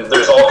then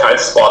there's all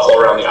kinds of spots all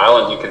around the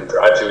island you can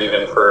drive to,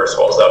 even for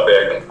swells that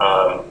big.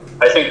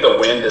 I think the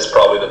wind is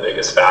probably the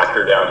biggest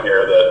factor down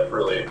here that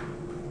really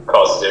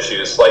causes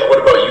issues. Like, what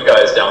about you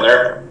guys down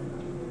there?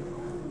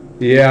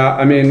 Yeah,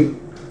 I mean,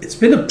 it's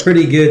been a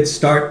pretty good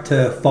start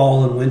to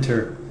fall and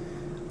winter.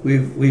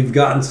 We've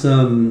gotten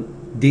some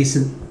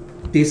decent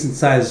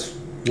sized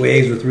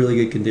waves with really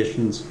good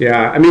conditions.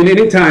 Yeah, I mean,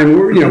 anytime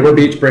we're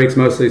beach breaks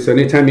mostly, so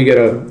anytime you get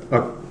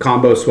a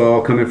combo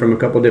swell coming from a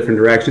couple different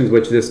directions,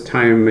 which this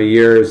time of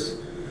year is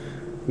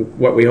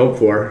what we hope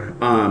for.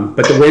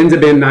 But the winds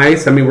have been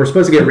nice. I mean, we're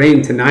supposed to get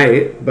rain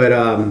tonight, but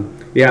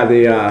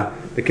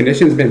the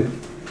conditions been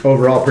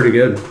overall pretty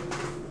good,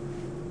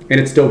 and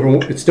it's still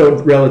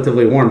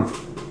relatively warm.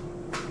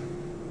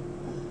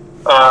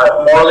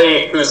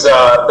 Morley, who's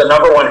the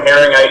number one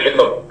herringite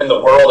in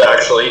the world,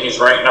 actually, he's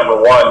ranked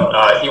number one.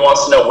 He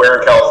wants to know where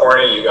in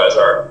California you guys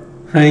are.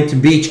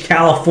 Huntington Beach,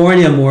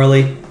 California,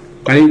 Morley.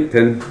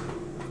 Huntington.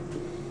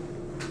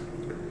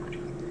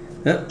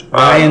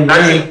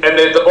 Actually, and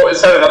the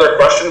boys had another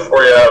question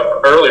for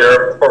you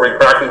earlier before we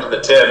cracked into the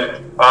tin.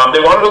 They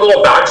wanted a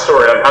little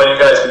backstory on how you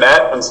guys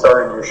met and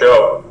started your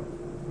show.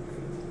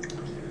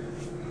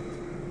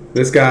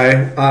 This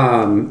guy,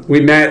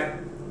 we met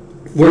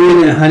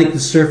working at Huntington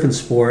Surf and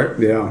Sport.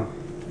 Yeah.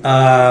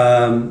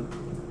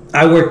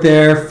 I worked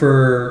there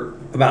for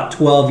about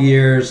 12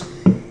 years.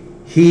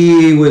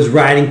 He was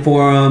riding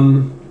for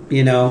him,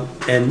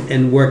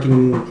 and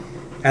working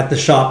at the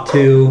shop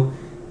too.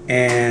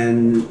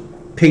 And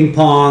ping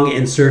pong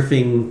and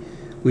surfing,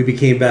 we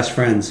became best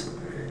friends.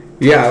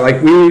 Yeah,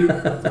 like we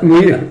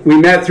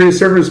met through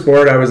Surf and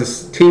Sport. I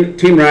was a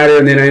team rider,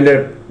 and then I ended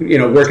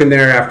up working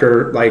there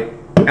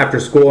after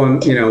school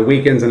and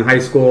weekends in high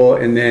school,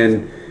 and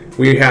then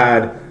we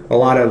had a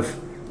lot of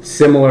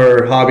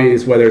similar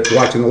hobbies, whether it's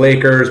watching the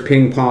Lakers,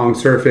 ping pong,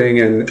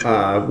 surfing, and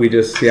we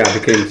just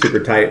became super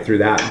tight through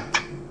that.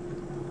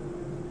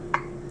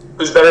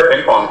 Who's better at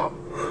ping pong?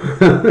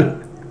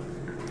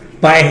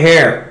 By a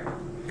hair.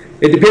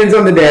 It depends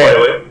on the day.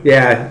 Really?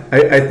 Yeah,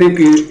 I think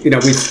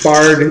we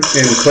sparred and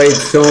played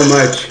so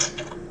much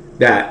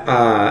that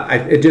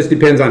it just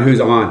depends on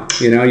who's on.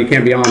 You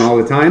can't be on all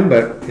the time,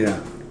 but yeah.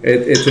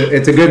 It's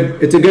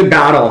a good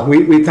battle.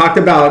 We talked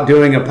about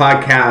doing a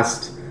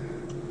podcast,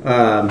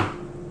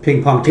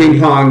 ping pong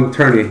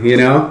tourney.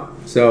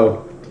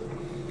 So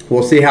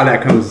we'll see how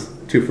that comes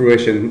to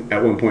fruition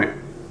at one point.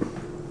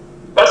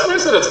 That's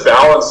nice that it's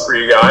balanced for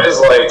you guys.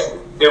 Like,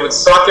 it would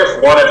suck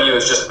if one of you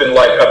has just been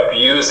like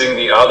abusing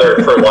the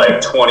other for like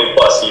 20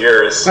 plus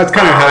years. That's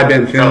kind of how I've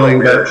been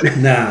feeling, but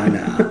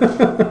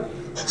no.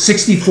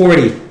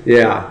 60-40.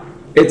 Yeah,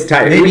 it's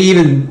tight. Maybe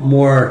even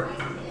more.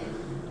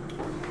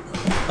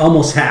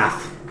 Almost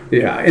half.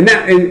 Yeah, and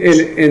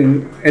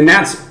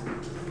that's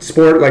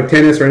sport like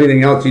tennis or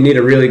anything else. You need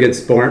a really good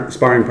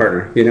sparring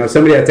partner.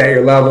 Somebody that's at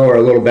your level or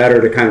a little better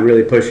to kind of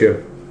really push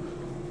you.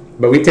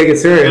 But we take it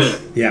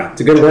serious. Yeah,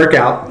 it's a good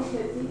workout.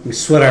 We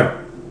sweat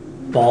our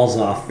balls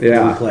off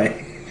when we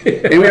play.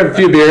 And we have a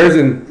few beers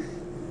and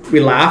we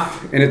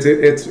laugh, and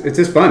it's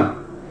just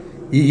fun.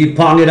 You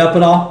pong it up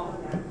at all?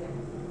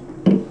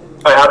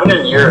 I haven't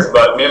in years,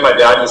 but me and my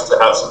dad used to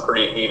have some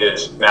pretty heated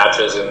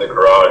matches in the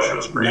garage. It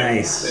was pretty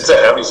nice. It's a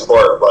heavy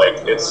sport.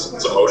 Like, it's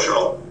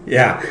emotional.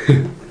 Yeah.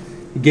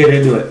 Get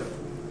into it.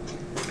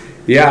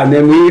 Yeah, and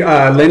then we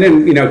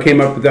Lyndon, came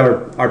up with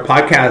our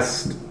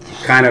podcast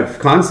kind of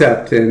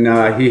concept, and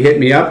he hit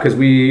me up because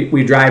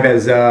we drive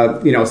as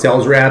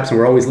sales reps, and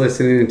we're always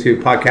listening to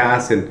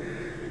podcasts, and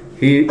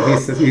he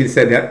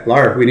said that,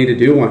 Lar, we need to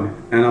do one.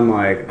 And I'm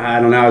like, I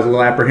don't know, I was a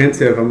little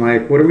apprehensive. I'm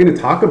like, what are we going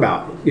to talk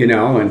about? You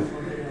know, and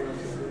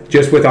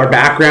just with our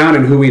background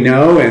and who we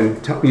know, and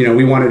you know,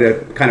 we wanted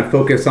to kind of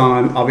focus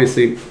on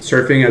obviously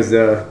surfing as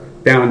the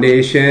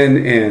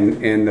foundation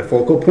and the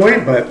focal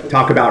point, but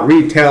talk about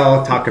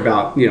retail, talk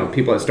about, you know,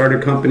 people that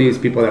started companies,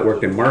 people that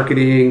worked in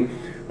marketing.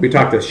 We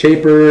talked to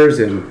shapers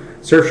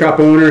and surf shop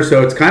owners,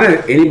 so it's kind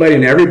of anybody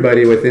and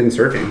everybody within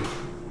surfing.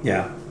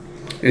 Yeah.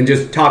 And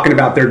just talking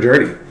about their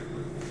journey,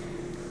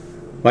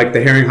 like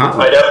the Herring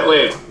Hotline.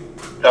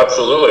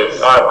 Absolutely.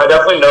 I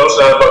definitely noticed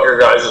that about your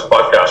guys'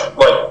 podcast.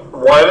 Like,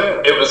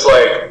 one, it was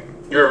like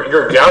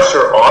your guests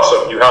are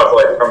awesome. You have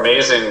like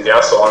amazing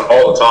guests on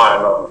all the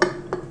time,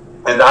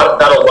 and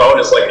that alone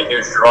is like a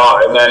huge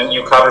draw. And then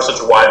you cover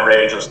such a wide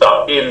range of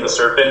stuff in the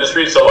surf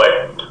industry. So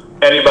like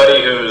anybody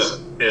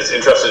is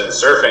interested in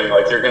surfing,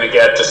 like you're going to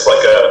get just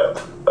like a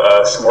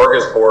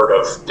smorgasbord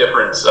of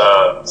different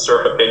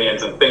surf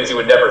opinions and things you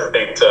would never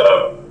think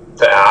to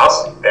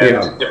ask,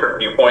 and different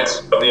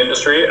viewpoints of the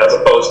industry, as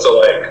opposed to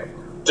like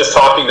just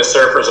talking to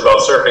surfers about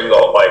surfing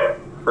like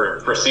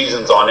for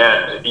seasons on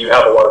end. You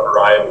have a lot of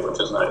variety, which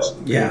is nice.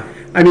 Yeah.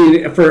 I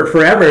mean, for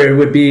forever, it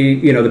would be,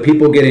 you know, the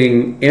people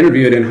getting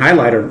interviewed and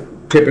highlighted are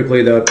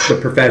typically the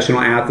professional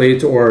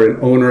athletes or an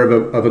owner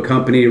of a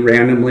company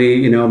randomly,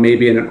 you know,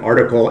 maybe in an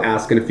article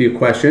asking a few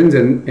questions.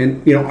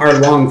 And you know, our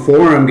long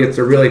forum gets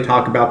to really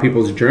talk about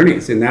people's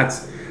journeys. And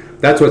that's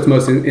what's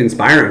most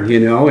inspiring, you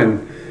know.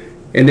 And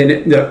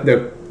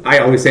then I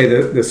always say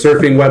the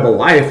surfing web of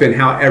life and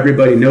how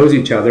everybody knows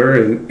each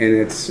other. And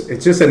it's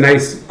just a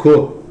nice,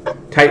 cool,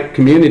 tight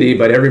community,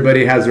 but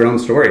everybody has their own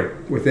story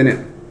within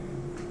it.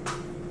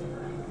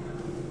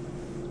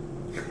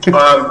 We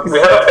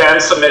had a fan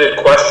submitted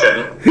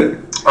question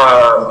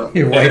at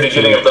the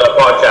beginning of the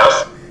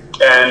podcast,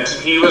 and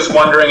he was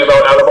wondering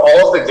about, out of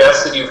all of the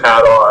guests that you've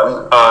had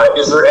on,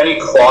 is there any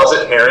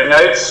closet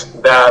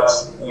herringites that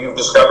you've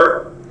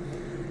discovered?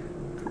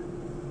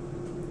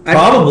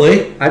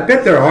 Probably. I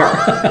bet there are.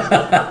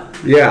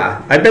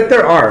 Yeah, I bet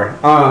there are.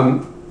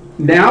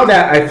 Now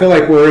that I feel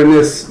like we're in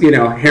this, you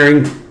know,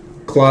 herring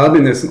club,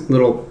 in this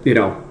little, you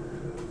know,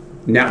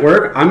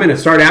 network, I'm going to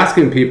start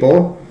asking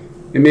people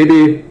and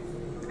maybe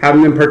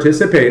having them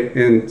participate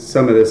in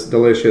some of this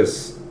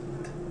delicious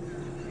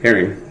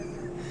herring.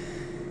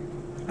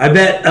 I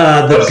bet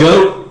the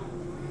goat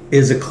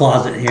is a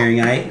closet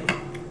herringite.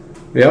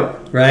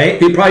 Yep.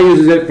 Right? He probably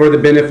uses it for the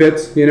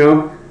benefits, you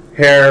know,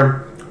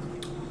 hair,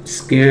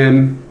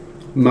 skin,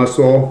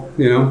 muscle,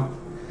 you know.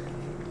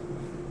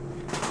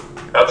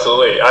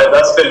 Absolutely.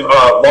 That's been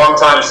a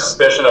long-time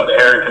suspicion of the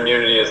herring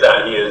community, is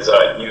that he is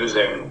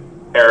using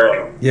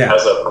herring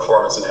as a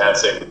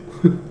performance-enhancing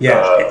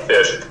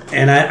fish.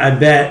 And I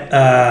bet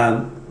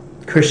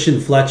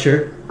Christian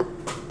Fletcher,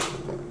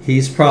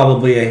 he's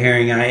probably a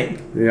herringite.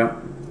 Yeah.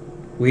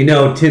 We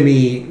know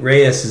Timmy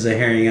Reyes is a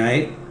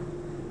herringite.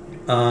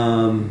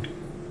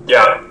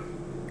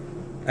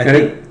 I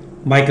think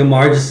Micah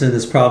Margison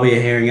is probably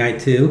a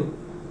herringite too.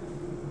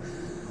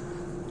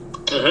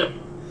 Mm-hmm.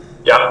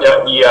 Yeah.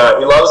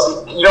 He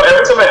loves. You know,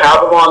 every time I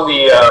have him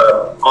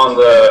on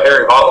the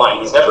herring hotline,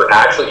 he's never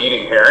actually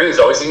eating herring. He's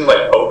always eating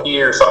like poke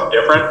or something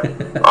different.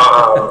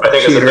 I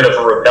think it's a bit of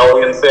a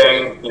rebellion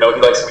thing. You know,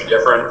 he likes to be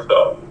different,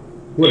 so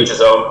each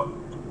his own.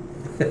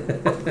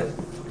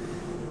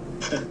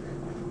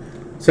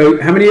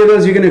 So, how many of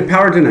those are you going to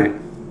power tonight?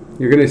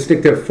 You're going to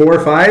stick to 4 or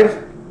 5?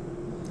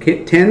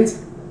 10s?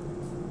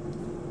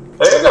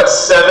 I think I've got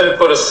 7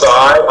 put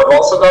aside. I've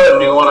also got a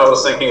new one I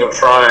was thinking of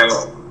trying.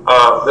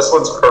 This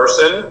one's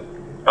Person.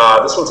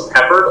 This one's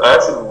Peppered. I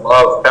actually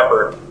love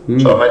Peppered,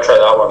 so I might try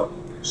that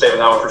one. Saving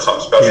that one for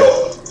something special.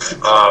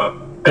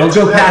 Don't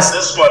go past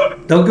this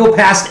one. Don't go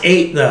past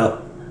 8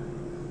 though.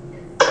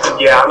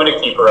 Yeah, I'm going to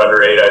keep her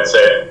under 8, I'd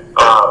say.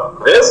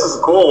 This is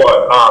a cool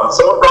one.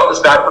 Someone brought this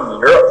back from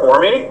Europe for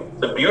me.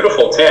 It's a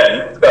beautiful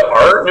tin. It's got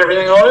art and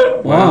everything on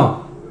it.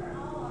 Wow.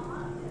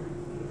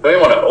 I don't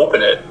even want to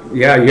open it.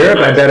 Yeah, Europe,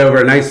 I bet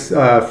over a nice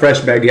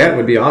fresh baguette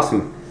would be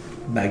awesome.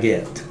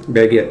 Baguette.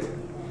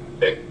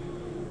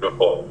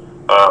 Beautiful.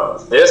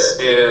 This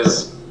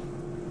is,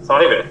 it's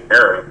not even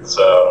herring. It's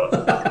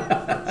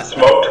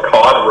smoked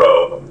cod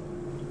roe.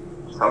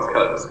 Sounds kind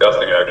of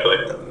disgusting, actually.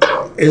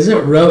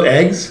 Isn't roe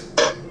eggs?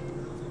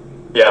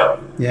 Yeah.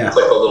 It's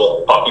like the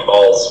little poppy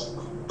balls.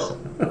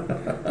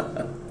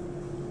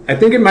 I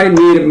think it might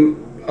need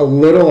a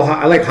little.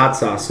 I like hot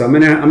sauce, so I'm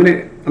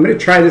gonna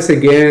try this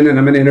again, and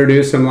I'm gonna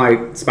introduce some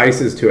like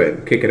spices to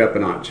it, kick it up a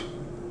notch.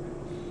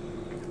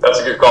 That's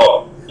a good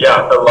call. Yeah,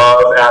 I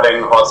love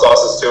adding hot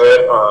sauces to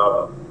it.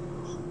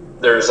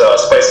 There's a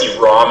spicy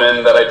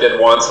ramen that I did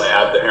once, and I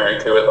added the herring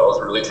to it. That was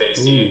really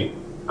tasty.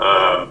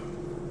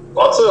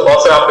 Lots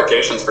of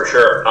applications for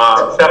sure.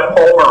 Chef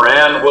Paul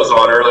Moran was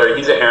on earlier.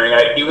 He's a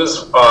herringite. He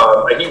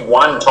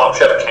won Top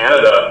Chef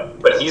Canada,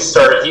 but he's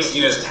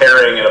used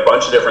herring in a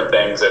bunch of different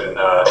things. And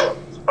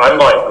I'm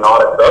like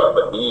not a cook,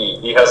 but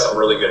he has some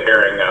really good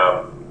herring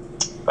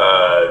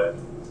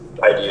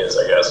ideas,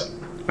 I guess.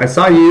 I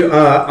saw you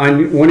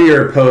on one of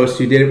your posts.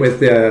 You did it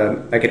with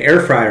like an air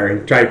fryer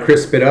and tried to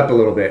crisp it up a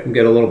little bit and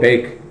get a little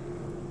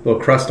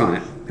crust on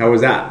it. How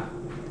was that?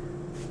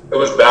 It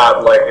was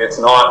bad. Like, it's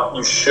not.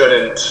 You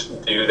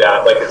shouldn't do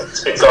that. Like,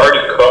 it's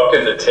already cooked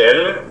in the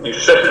tin. You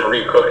shouldn't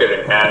recook it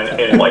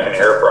in like an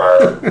air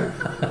fryer.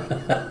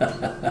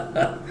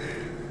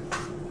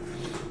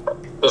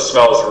 The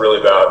smell is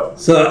really bad.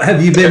 So,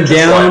 have you been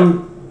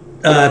down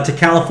to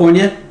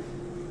California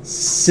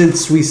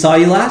since we saw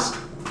you last?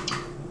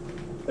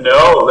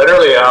 No,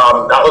 literally,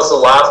 that was the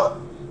last,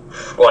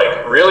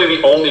 like, really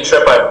the only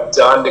trip I've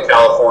done to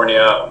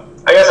California.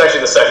 I guess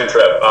actually the second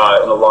trip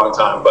in a long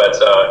time, but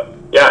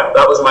yeah,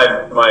 that was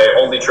my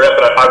only trip,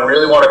 and I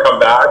really want to come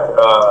back.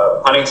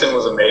 Huntington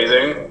was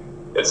amazing.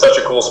 It's such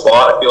a cool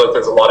spot. I feel like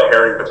there's a lot of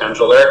herring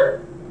potential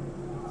there.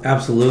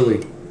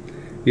 Absolutely.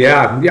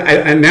 Yeah.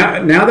 And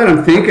now that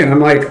I'm thinking, I'm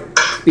like,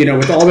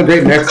 with all the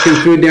great Mexican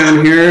food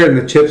down here and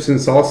the chips and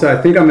salsa, I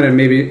think I'm going to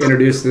maybe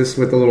introduce this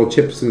with a little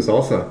chips and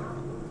salsa.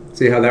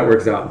 See how that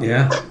works out.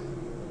 Yeah.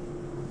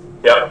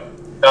 Yeah.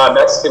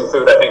 Mexican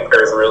food, I think,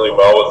 pairs really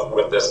well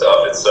with this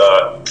stuff. It's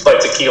like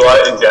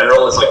tequila in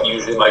general is like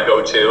usually my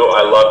go-to.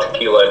 I love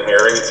tequila and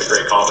herring. It's a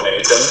great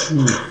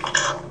combination.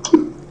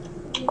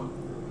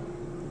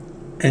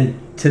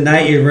 And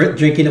tonight you're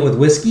drinking it with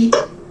whiskey?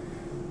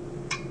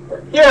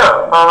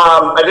 Yeah.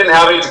 I didn't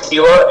have any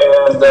tequila,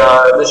 and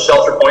this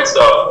Shelter Point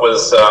stuff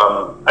was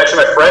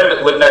actually my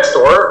friend lived next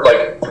door,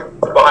 like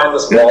behind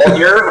this wall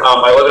here.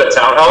 I live in a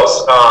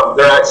townhouse.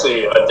 They're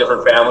actually a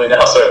different family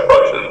now, so I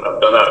probably shouldn't have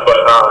done that. But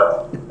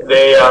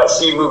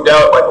she moved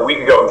out like a week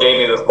ago and gave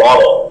me this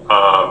bottle.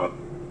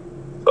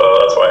 So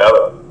that's why I have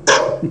it.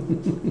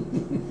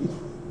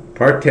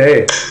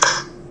 Partay.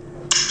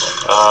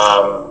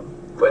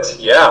 But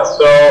yeah,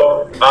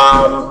 so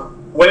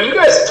when you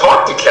guys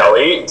talked to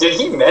Kelly, did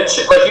he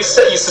mention, like you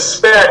said, you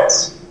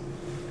suspect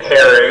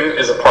herring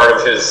is a part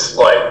of his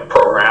like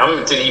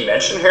program? Did he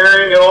mention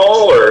herring at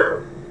all,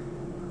 or?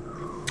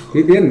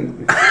 He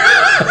didn't.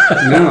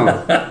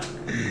 No.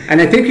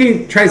 And I think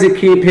he tries to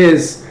keep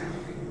his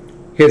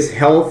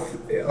health,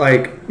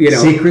 like,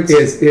 secrets,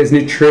 his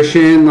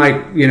nutrition,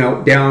 like,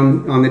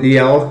 down on the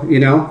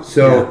DL,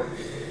 so yeah.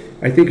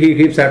 I think he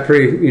keeps that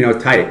pretty,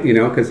 tight,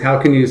 because how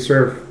can you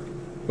surf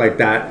like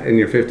that in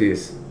your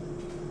 50s?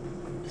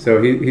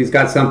 So he's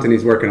got something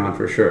he's working on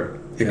for sure.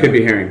 It could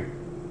be herring.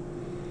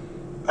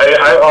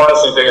 I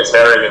honestly think it's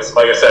herring. It's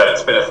like I said,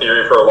 it's been a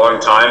theory for a long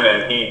time,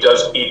 and he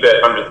does keep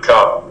it under the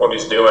cup what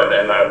he's doing,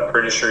 and I'm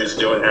pretty sure he's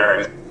doing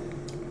herring.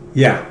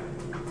 Yeah,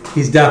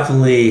 he's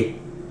definitely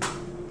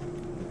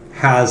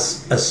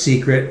has a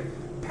secret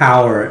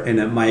power, and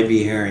it might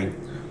be herring.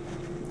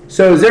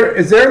 So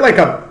is there like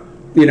a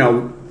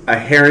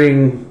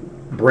herring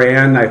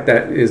brand like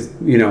that is,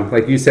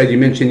 like you said, you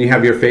mentioned you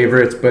have your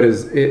favorites, but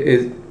is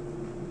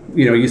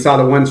you saw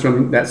the ones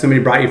from that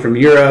somebody brought you from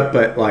Europe,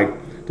 but like,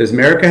 does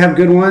America have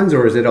good ones,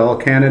 or is it all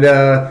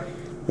Canada,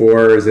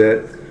 or is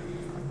it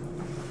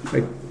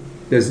like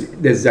does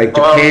like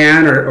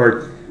Japan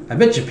or I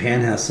bet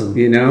Japan has some.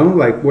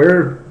 Like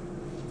where?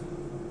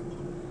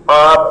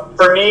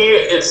 For me,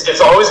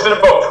 it's always been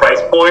about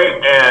price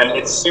point, and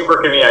it's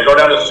super convenient. I go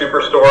down to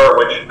Superstore,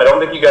 which I don't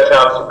think you guys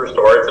have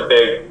Superstore.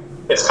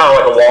 It's kind of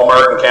like a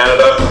Walmart in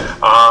Canada,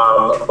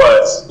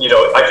 but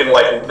I can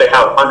they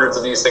have hundreds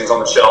of these things on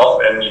the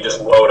shelf, and you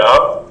just load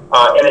up,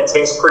 and it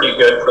tastes pretty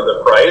good for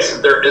the price.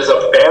 There is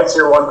a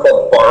fancier one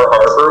called Bar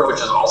Harbor,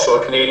 which is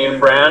also a Canadian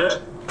brand.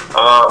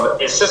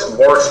 It's just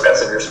more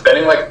expensive. You're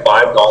spending like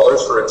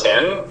 $5 for a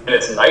tin, and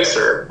it's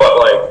nicer, but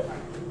like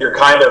you're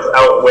kind of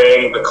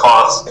outweighing the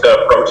cost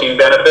to protein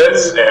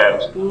benefits.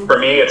 And for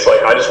me, it's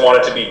like I just want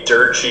it to be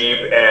dirt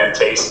cheap and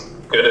taste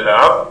good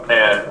enough,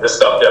 and this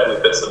stuff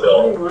definitely fits the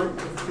bill.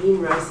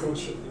 Bean, rice, and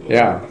cheese.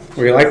 Yeah,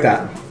 we like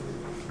that.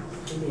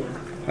 Yeah.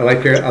 I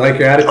like your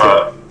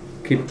attitude.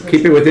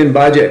 Keep it within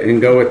budget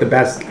and go with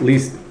the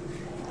least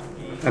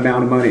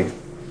amount of money.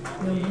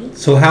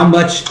 So how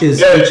much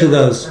is each of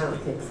those? I don't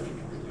think so.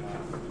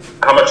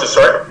 How much is,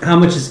 sorry? How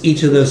much is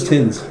each of those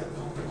tins?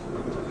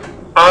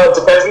 It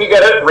depends when you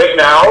get it. Right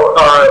now,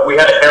 we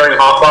had a herring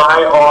hot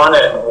buy on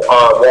at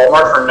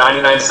Walmart for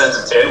 99 cents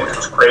a tin, which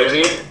was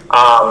crazy.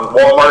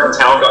 Walmart in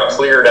town got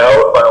cleared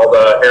out by all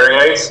the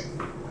herringites.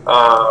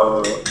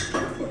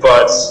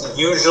 But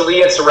usually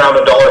it's around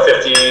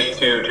 $1.50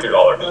 to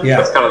 $2. Yeah.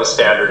 That's kind of the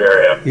standard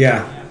area.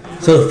 Yeah.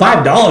 So the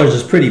 $5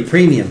 is pretty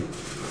premium.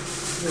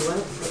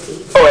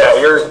 Oh yeah,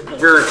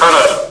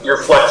 you're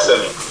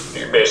flexing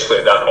basically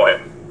at that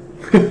point.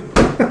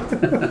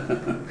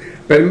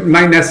 But it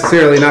might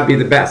necessarily not be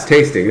the best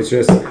tasting. It's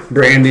just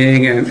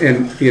branding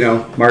and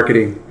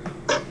marketing.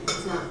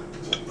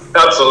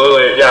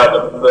 Absolutely, yeah.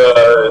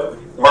 The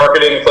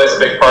marketing plays a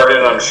big part in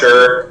it, I'm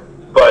sure.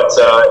 But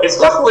it's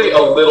definitely a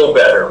little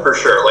better for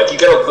sure. Like you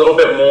get a little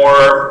bit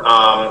more.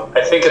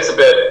 I think it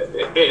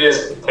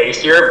is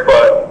tastier,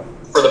 but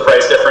for the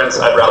price difference,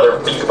 I'd rather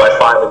you could buy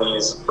 5 of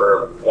these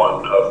for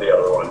one of the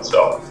other ones.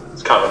 So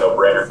it's kind of a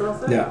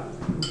no-brainer. Yeah.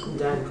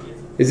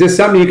 Is this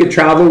something you could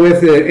travel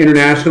with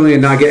internationally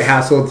and not get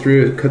hassled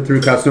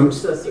through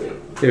customs? So sweet.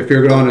 if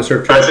you're going on a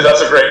surf trip? Actually,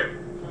 that's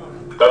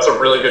a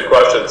really good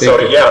question.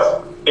 Thank you.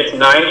 Yes, it's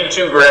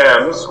 92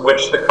 grams,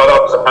 which the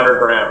cutoff is 100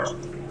 grams.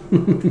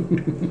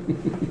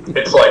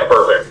 It's like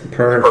perfect.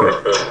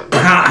 Perfect. Food.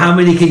 How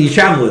many can you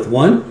travel with?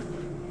 One?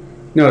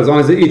 No, as long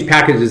as each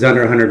package is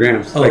under 100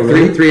 grams. Oh, like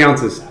really? 3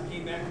 ounces.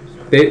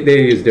 They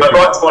use I different.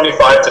 brought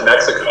 25 to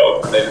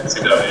Mexico, and they didn't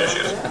seem to have any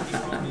issues.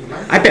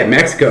 I bet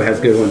Mexico has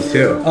good ones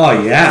too, Oh,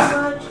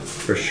 yeah.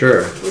 for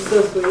sure. It's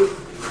so sweet.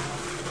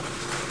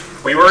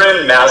 We were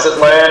in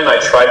Mazatlan. I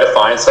tried to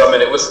find some,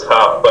 and it was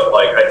tough. But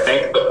like, I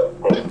think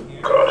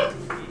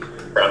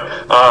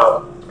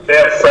they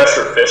have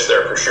fresher fish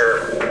there for sure.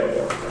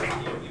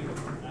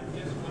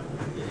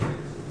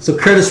 So,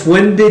 Curtis,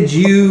 when did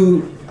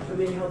you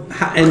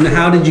and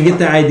how did you get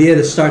the idea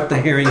to start the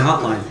herring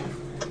hotline?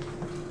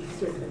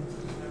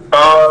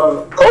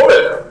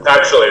 COVID,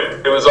 actually.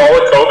 It was all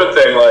a COVID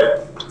thing. Like,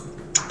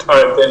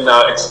 I've been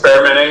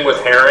experimenting with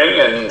herring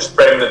and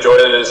spreading the joy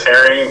that is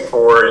herring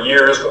for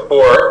years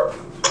before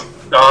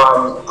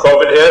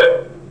COVID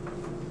hit.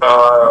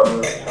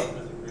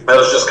 I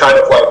was just kind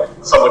of like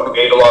someone who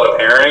ate a lot of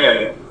herring,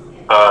 and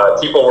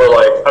people were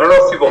like, I don't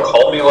know if people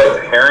called me like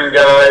the herring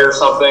guy or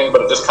something,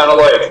 but it just kind of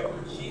like,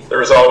 there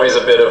was always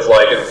a bit of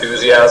like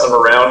enthusiasm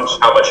around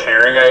how much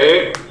herring I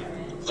ate.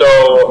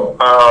 So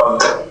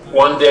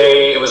one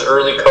day, it was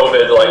early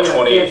COVID, like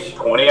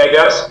 2020, I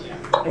guess.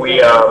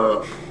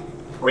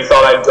 We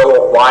thought I'd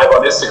go live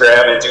on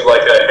Instagram and do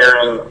like a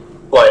herring,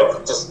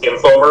 like just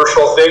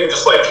infomercial thing,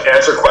 just like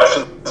answer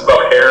questions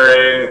about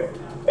herring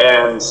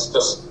and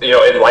just,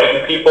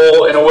 enlighten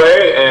people in a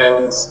way.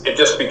 And it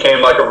just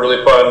became like a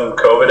really fun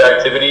COVID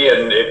activity,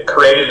 and it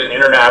created an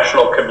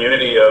international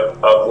community of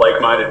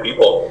like-minded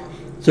people.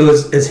 So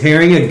is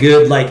herring a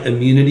good like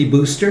immunity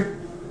booster?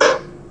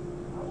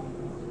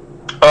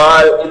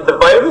 The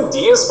vitamin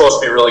D is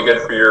supposed to be really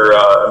good for your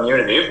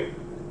immunity.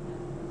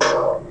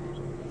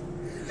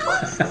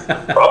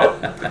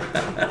 Probably.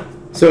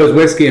 So is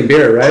whiskey and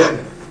beer, right?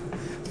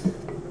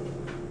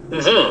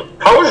 Mm-hmm.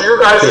 How is your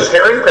guys'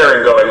 herring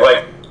pairing going?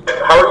 Like,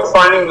 how are you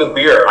finding the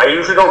beer? I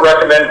usually don't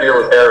recommend beer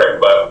with herring,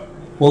 but...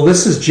 Well,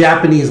 this is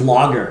Japanese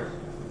lager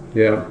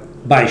Yeah.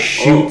 by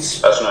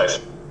Shoots. That's nice.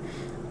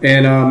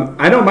 And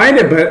I don't mind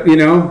it, but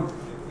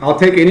I'll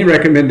take any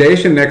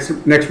recommendation. Next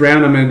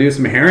round, I'm going to do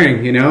some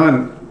herring.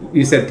 And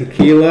you said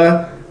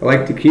tequila. I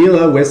like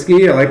tequila.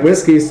 Whiskey. I like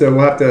whiskey. So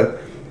we'll have to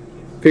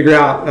figure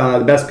out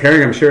the best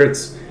pairing. I'm sure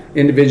it's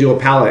individual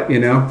palate.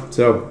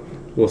 So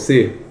we'll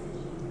see.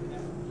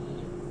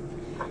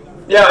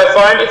 Yeah, I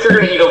find if you're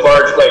going to eat a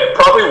large, like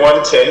probably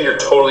 1 tin, you're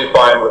totally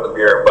fine with a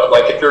beer. But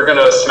like if you're going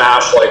to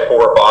smash like 4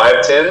 or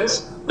 5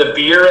 tins, the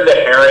beer and the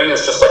herring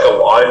is just like a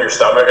lot in your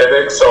stomach, I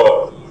think.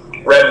 So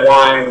red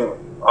wine,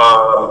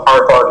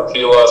 hard bar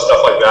tequila,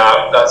 stuff like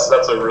that.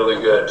 That's a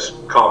really good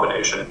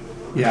combination.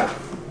 Yeah.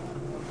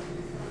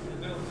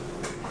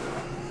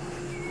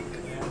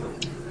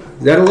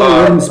 Is that a little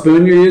wooden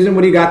spoon you're using?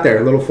 What do you got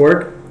there? A little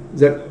fork? Is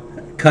that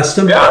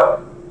Custom? Yeah.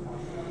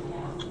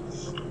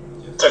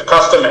 It's a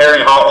custom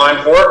herring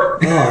hotline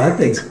fork. Oh, that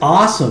thing's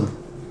awesome.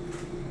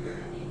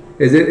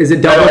 Is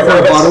it double for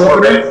a bottle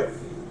opener?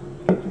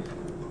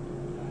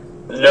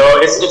 No,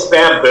 it's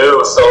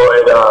bamboo, so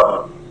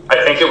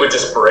I think it would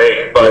just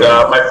break. But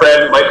my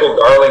friend Michael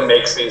Garling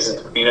makes these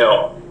in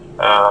Tofino.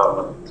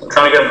 I'm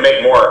trying to get him to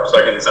make more so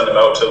I can send them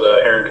out to the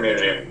herring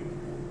community.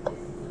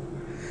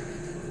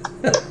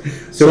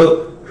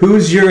 So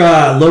who's your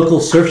local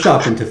surf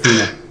shop in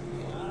Tofino?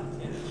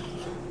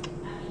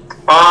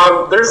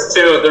 There's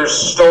 2. There's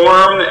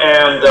Storm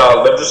and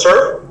Live to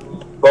Surf.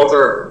 Both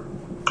are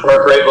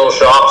great little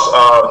shops.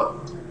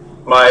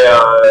 My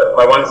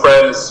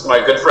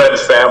good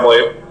friend's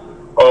family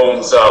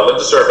owns Live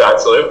to Surf,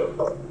 actually.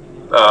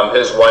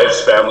 His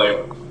wife's family,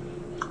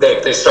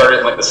 they started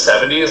in like the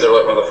 70s. They were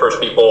like one of the first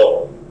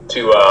people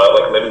to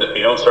live in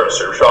Tofino and start a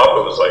surf shop.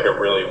 It was like a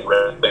really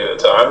rare thing at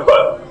the time,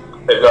 but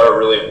they've got a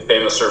really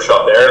famous surf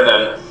shop there. And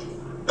then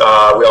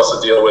we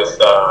also deal with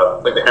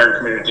the herring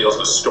community deals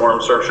with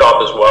Storm Surf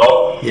Shop as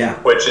well. Yeah.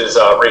 Which is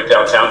right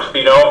downtown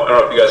Tofino. I don't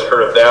know if you guys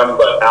heard of them,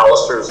 but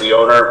Alistair's the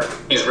owner.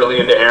 He's really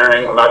into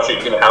herring. I'm actually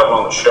going to have him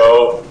on the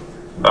show,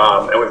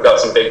 and we've got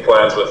some big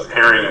plans with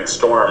herring and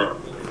Storm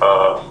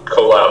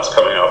collabs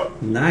coming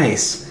up.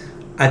 Nice.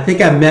 I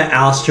think I met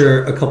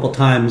Alistair a couple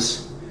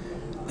times.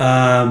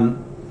 I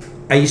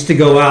used to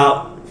go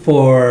out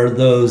for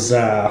those,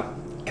 the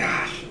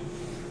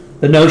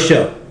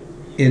no-show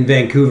in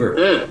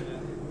Vancouver.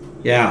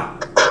 Yeah.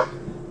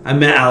 I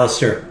met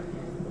Alistair.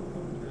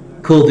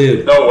 Cool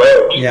dude. No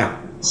way. Yeah.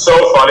 So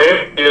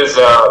funny. He's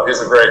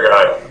a great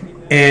guy.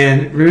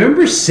 And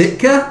remember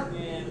Sitka?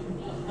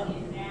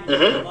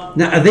 Mm-hmm.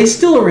 Now, are they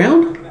still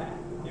around?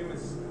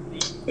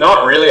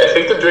 Not really. I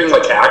think they're doing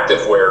like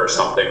activewear or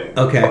something.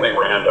 Okay. Something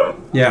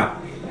random. Yeah.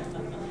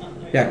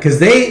 Yeah, because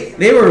they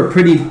were a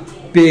pretty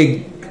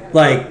big,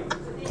 like,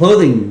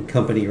 clothing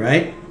company,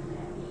 right?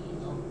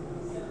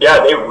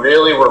 Yeah, they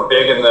really were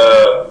big in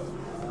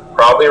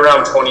probably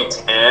around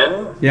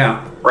 2010.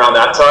 Yeah. Around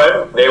that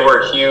time, they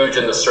were huge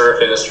in the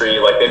surf industry.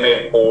 Like they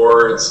made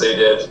boards, they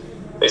did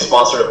They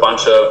sponsored a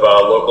bunch of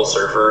local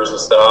surfers and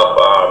stuff.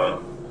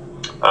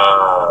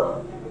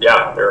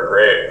 Yeah, they were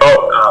great.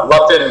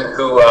 Lupton,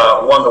 who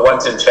won the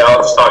 110 challenge,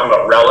 was talking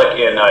about Relic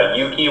in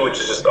Yuki, which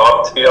is just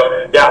off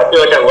Tofino. Yeah, I feel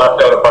like I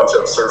left out a bunch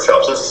of surf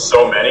shops. There's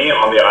so many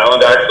on the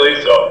island,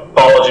 actually. So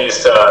apologies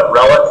to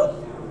Relic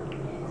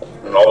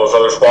and all those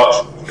other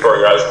spots.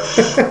 Sorry, guys.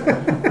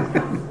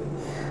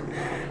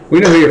 We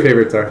know who your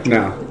favorites are.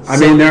 No, I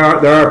mean there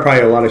are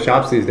probably a lot of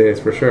shops these days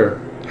for sure.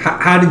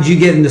 How did you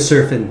get into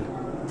surfing?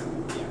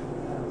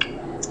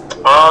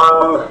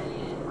 I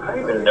don't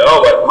even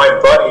know. Like my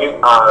buddy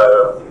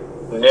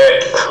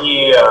Nick,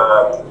 he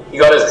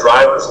got his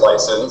driver's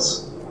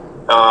license,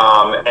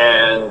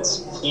 and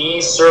he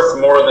surfed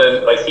more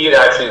than he had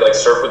actually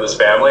surfed with his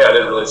family. I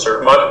didn't really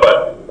surf much,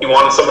 but he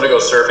wanted someone to go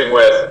surfing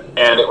with,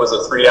 and it was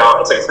a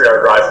 3-hour. It's like a 3-hour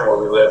drive from where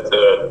we live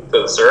to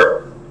the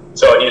surf.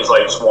 So he was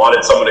just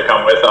wanted someone to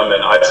come with him,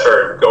 and I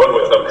started going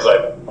with him because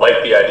I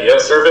liked the idea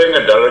of surfing.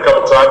 I'd done it a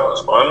couple times; it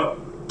was fun.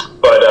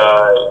 But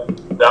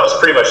that was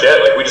pretty much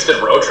it. We just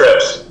did road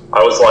trips.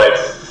 I was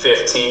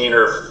 15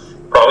 or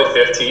probably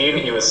 15.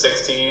 He was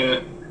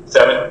 16,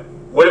 7.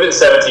 Would have been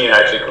 17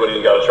 actually when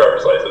he got his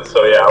driver's license.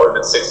 So yeah, I would have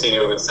been 16. He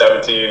would have been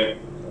 17.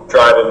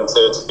 Driving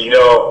to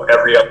Tofino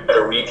every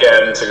other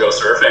weekend to go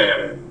surfing,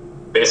 and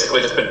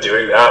basically just been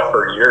doing that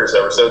for years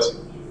ever since.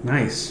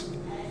 Nice.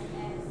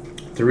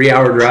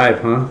 3-hour drive,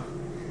 huh?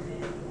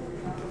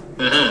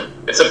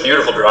 Mm-hmm. It's a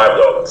beautiful drive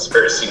though. It's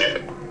very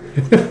scenic.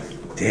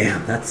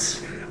 Damn,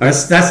 that's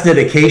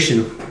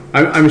dedication.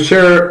 I'm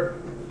sure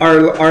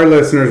our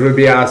listeners would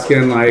be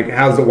asking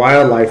how's the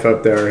wildlife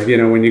up there?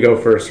 When you go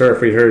for a surf,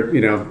 we heard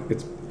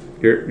it's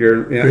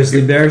you're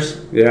grizzly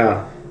bears.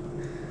 Yeah.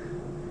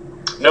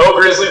 No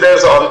grizzly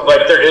bears on.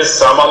 There is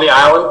some on the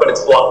island, but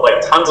it's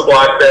tons of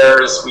black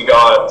bears. We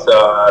got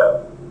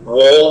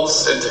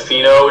wolves in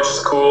Tofino, which is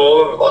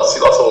cool. Lots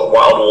of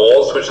wild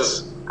wolves, which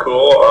is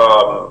cool.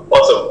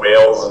 Lots of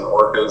whales and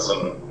orcas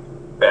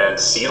and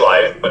sea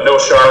life, but no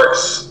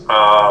sharks.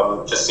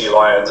 Just sea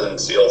lions and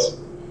seals.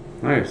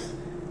 Nice.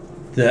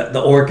 The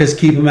orcas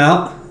keep them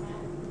out?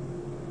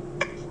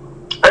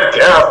 I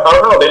guess. I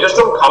don't know. They just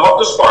don't come up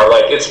this far.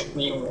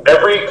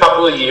 Every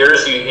couple of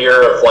years you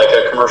hear of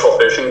a commercial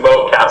fishing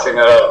boat catching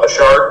a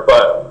shark,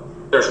 but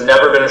there's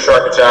never been a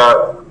shark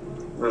attack.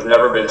 There's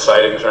never been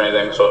sightings or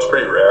anything, so it's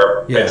pretty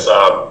rare. Yeah. It's,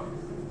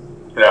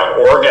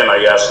 Oregon, I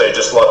guess, they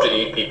just love to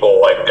eat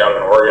people down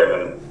in Oregon,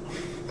 and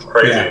it's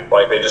crazy. Yeah.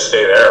 They just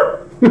stay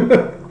there.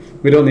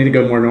 We don't need to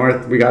go more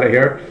north. We got it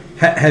here.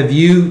 Have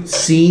you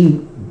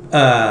seen?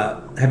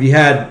 Have you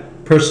had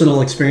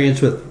personal experience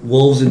with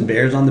wolves and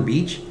bears on the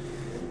beach?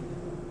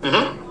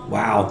 Mm-hmm.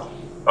 Wow.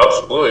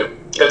 Absolutely,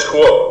 it's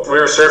cool. We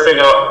were surfing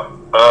a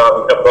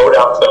boat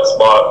out to that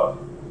spot,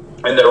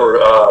 and there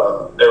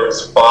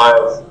was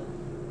 5.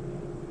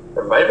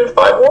 There might have been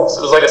 5 wolves.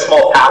 It was a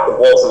small pack of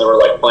wolves, and they were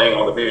playing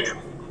on the beach.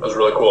 It was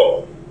really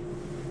cool.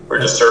 We were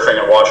just surfing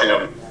and watching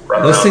them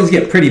run Those around. things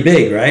get pretty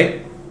big,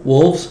 right?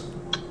 Wolves?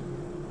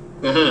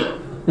 Mm-hmm.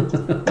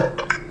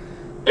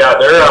 Yeah,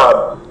 they're.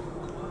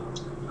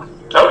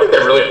 I don't think they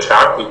really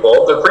attack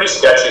people. They're pretty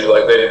sketchy.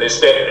 They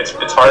stay.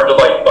 It's hard to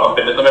bump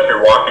into them if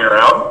you're walking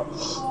around.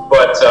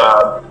 But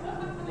I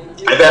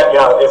bet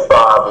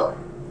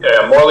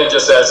if Morley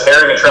just says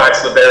herring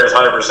attracts the bears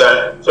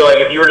 100%. So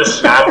if you were just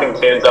smashing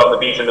tins out on the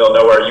beach in the middle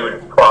of nowhere, you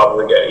would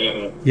probably get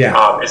eaten.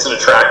 Yeah. It's an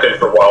attractant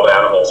for wild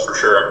animals for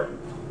sure.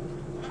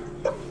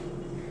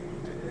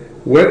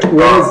 When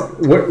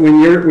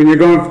you're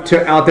going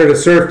out there to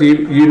surf, do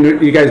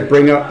you guys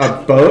bring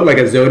a boat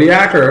a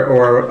Zodiac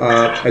or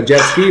a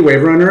jet ski,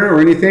 wave runner, or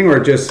anything, or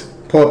just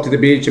pull up to the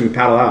beach and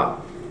paddle out?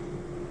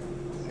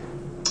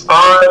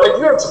 If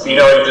you're in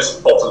Tofino, you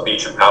just pull to the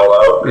beach and paddle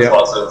out. There's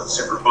lots of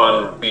super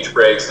fun beach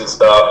breaks and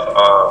stuff.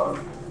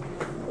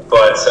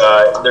 But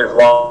there's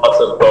lots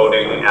of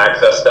boating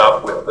access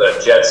stuff with the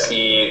jet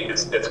ski.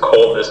 It's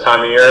cold this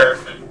time of year,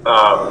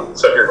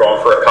 so if you're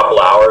going for a couple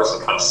hours,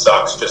 it kind of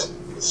sucks just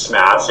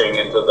smashing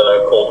into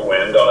the cold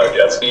wind on a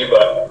jet ski.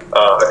 But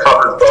a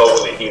covered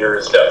boat with a heater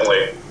is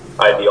definitely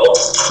ideal.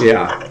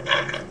 Yeah.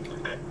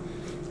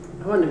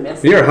 I want to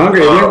mess. You're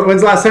hungry.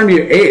 When's the last time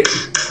you ate?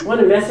 I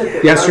want to mess with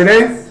it.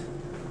 Yesterday?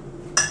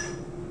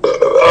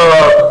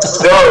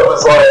 No, it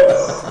was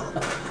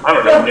I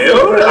don't know,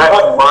 noon? I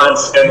had lunch,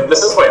 and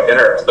this is my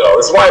dinner, so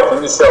this is why I do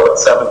the show at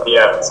 7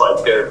 p.m. It's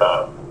dinner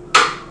time.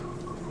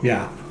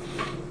 Yeah.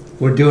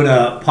 We're doing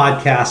a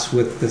podcast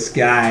with this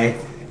guy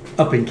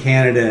up in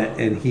Canada,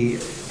 and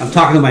I'm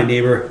talking to my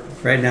neighbor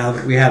right now.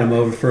 We had him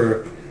over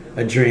for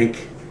a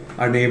drink,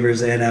 our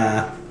neighbors, and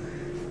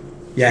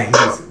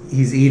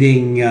he's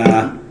eating,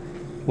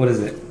 what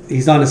is it?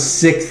 He's on his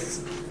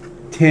 6th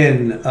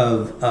tin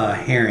of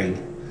herring.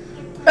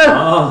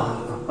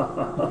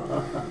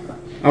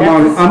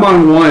 I'm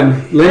on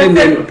one. Lyndon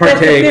didn't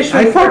partake.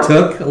 I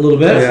partook a little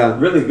bit. Yeah.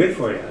 Really good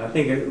for you. I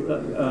think.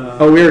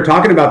 We were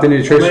talking about the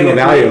nutritional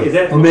value. Is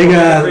that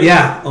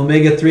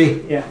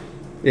omega-3. Yeah.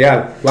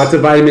 Yeah, lots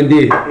of vitamin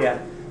D. Yeah.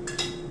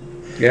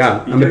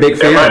 Yeah, I'm a big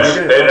fan.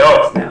 They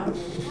know.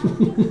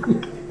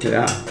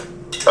 Yeah.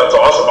 That's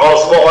awesome.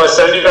 Well, I'll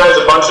send you guys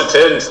a bunch of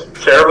tins.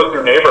 Share it with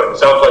your neighbor. It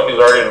sounds like he's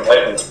already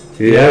enlightened.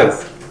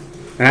 Yes.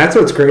 And that's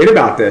what's great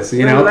about this.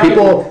 You know,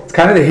 people, it's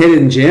kind of the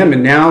hidden gem.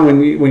 And now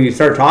when you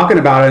start talking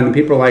about it and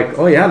people are like,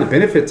 oh, yeah, the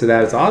benefits of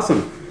that, it's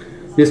awesome.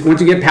 Just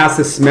once you get past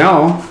the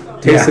smell,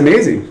 it tastes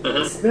amazing.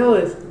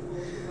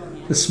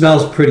 Mm-hmm. The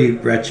smell's pretty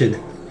wretched.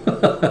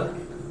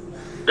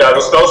 Yeah,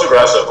 the smell's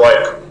aggressive.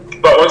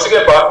 But once you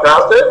get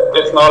past it,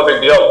 it's not a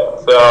big deal.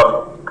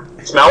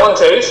 Smell and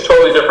taste,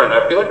 totally different.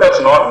 I feel like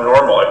that's not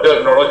normal. I feel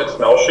like normally if it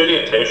smells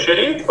shitty, it tastes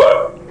shitty,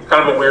 but it's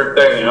kind of a weird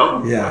thing, you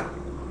know? Yeah.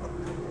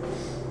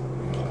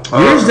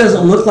 Yours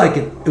doesn't look like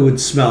it would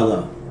smell,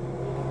 though.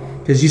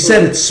 Because you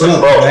said it's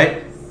smoke,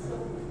 right?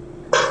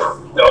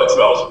 No, it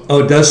smells. Oh,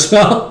 it does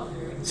smell?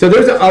 So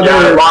there's other...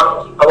 Yeah,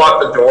 I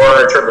lock the door,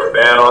 I turn the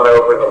fan on, I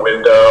open the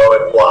window,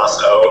 it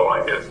blasts out,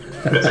 like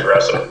it's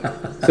aggressive.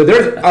 So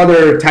there's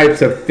other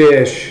types of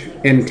fish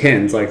in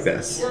tins like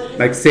this.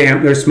 Like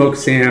there's smoked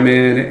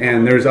salmon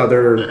and there's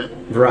other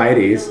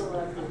varieties.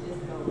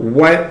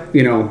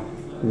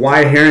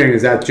 Why herring?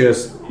 Is that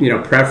just,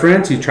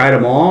 preference? You tried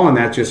them all and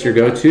that's just your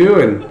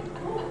go-to? And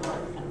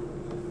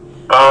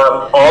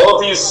all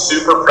of these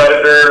super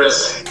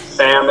predators,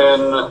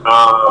 salmon,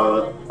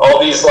 all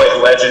these like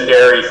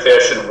legendary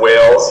fish and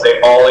whales,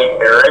 they all eat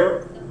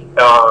herring.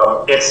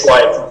 It's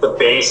like the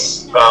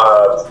base,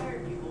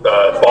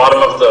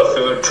 bottom of the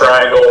food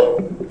triangle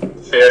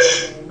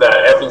fish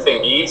that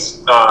everything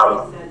eats.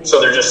 So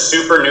they're just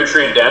super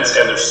nutrient dense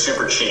and they're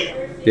super cheap.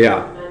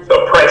 Yeah.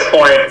 So price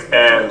point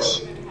and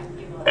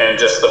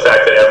just the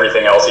fact that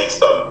everything else eats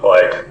them,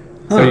 like.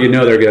 So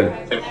they're good.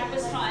 That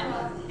was fun.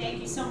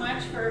 Thank you so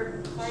much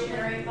for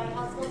sharing.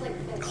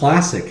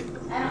 Classic.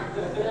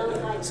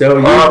 So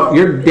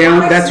you're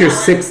down. That's your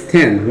 6th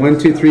tin. 1,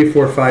 2, 3,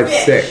 4, 5,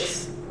 6.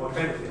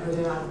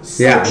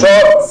 Yeah. So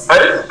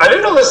I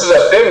didn't know this is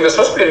a thing. This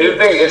must be a new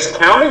thing. It's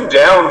counting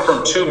down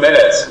from 2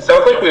 minutes. It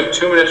sounds like we have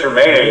 2 minutes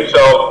remaining.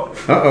 So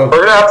we're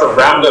gonna have to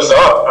wrap this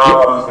up.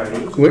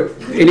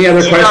 Any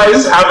other questions? Do you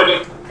guys have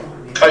any?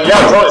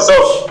 Yeah, totally. So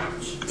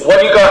what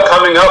do you got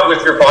coming up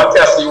with your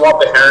podcast that you want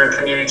the herring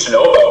community to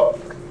know about?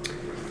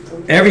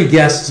 Every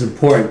guest is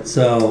important.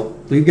 So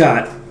we've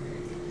got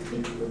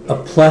a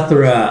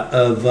plethora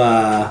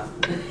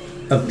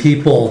of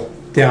people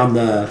down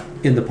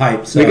in the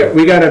pipe. So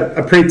we got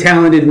a pretty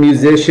talented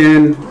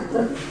musician,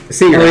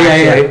 singer,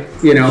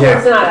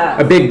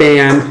 a big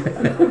band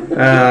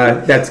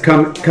that's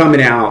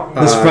coming out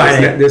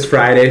this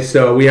Friday.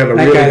 So we have a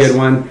really good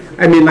one.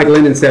 I mean, like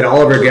Lyndon said,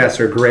 all of our guests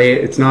are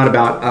great. It's not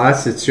about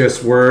us. It's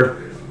just we're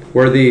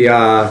the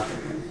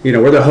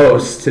we're the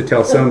hosts to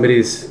tell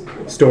somebody's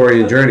story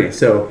and journey.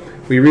 So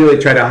we really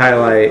try to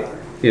highlight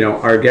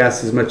our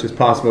guests as much as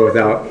possible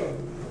without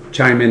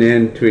chiming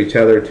in to each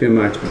other too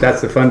much. But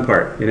that's the fun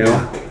part,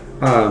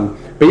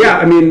 But yeah,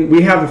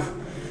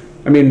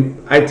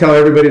 I tell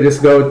everybody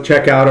just go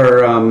check out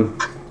our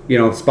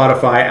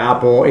Spotify,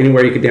 Apple,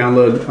 anywhere you could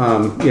download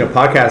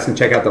podcasts and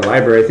check out the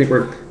library. I think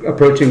we're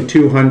approaching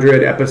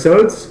 200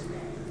 episodes.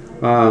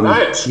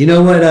 Nice. You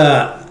know what?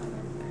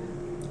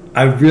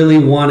 I really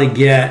want to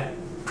get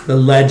the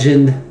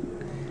legend,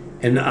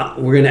 and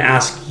we're going to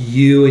ask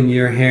you and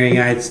your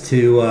herringites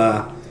to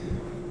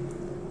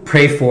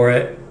pray for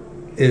it,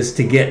 is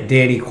to get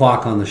Danny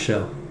Kwok on the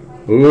show.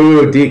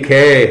 Ooh,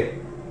 DK.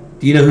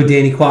 Do you know who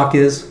Danny Kwok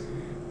is?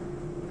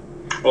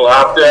 We'll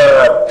have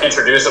to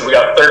introduce him. We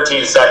got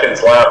 13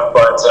 seconds left,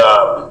 but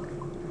I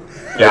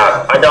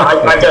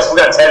guess we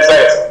got 10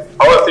 seconds.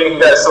 I want to thank you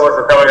guys so much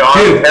for coming on.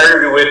 Dude.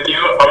 Herring will be with you.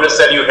 I'm going to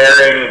send you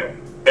herring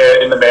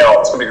in the mail.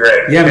 It's going to be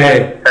great. Yeah,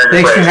 man.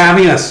 Thanks for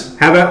having us.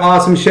 Have an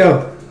awesome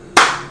show.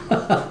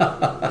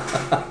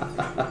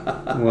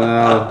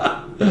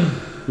 Wow.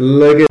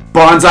 Look at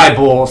Bonsai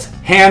Bowls.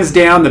 Hands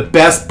down the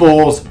best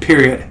bowls,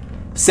 period.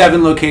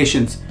 7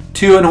 locations.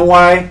 2 in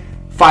Hawaii,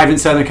 5 in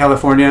Southern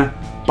California.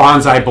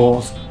 Bonsai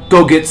Bowls.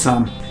 Go get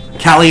some.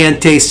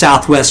 Caliente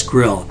Southwest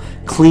Grill.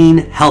 Clean,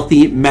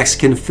 healthy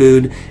Mexican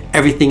food.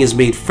 Everything is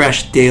made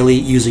fresh daily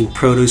using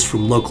produce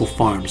from local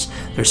farms.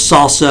 Their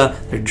salsa,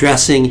 their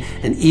dressing,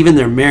 and even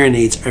their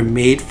marinades are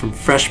made from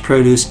fresh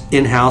produce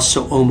in-house,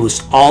 so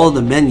almost all of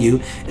the menu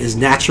is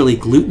naturally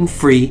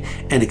gluten-free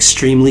and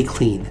extremely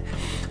clean.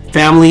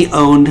 Family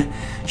owned,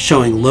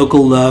 showing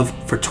local love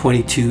for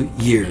 22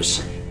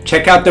 years.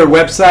 Check out their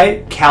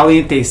website,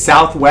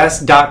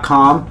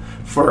 calientesouthwest.com,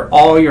 for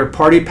all your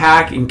party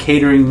pack and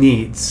catering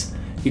needs.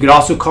 You could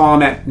also call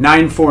them at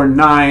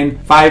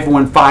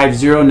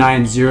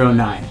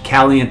 949-515-0909,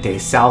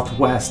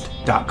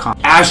 calientesouthwest.com.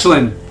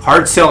 Ashland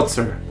Hard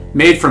Seltzer,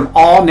 made from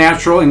all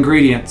natural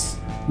ingredients.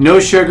 No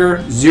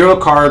sugar,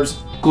 0 carbs,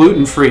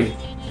 gluten-free.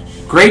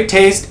 Great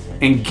taste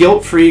and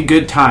guilt-free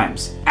good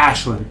times.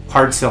 Ashland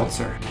Hard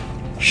Seltzer.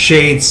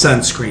 Shade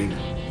Sunscreen.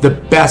 The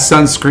best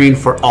sunscreen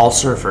for all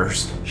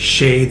surfers.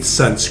 Shade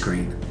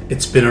Sunscreen.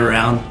 It's been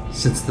around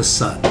since the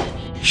sun.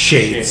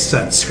 Shade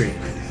Sunscreen.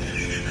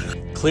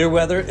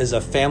 Clearweather is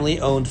a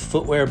family-owned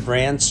footwear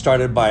brand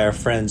started by our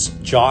friends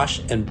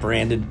Josh and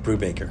Brandon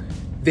Brubaker.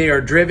 They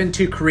are driven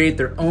to create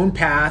their own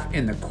path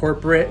in the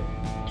corporate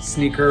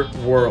sneaker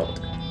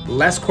world.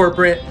 Less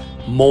corporate,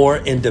 more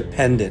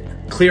independent.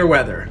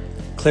 Clearweather.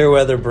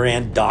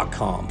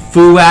 Clearweatherbrand.com.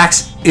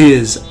 Foo-Wax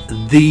is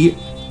the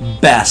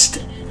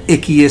best,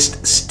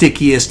 ickiest,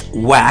 stickiest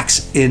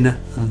wax in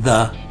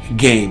the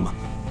game.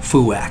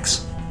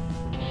 Foo-Wax.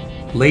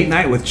 Late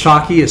Night with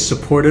Chalky is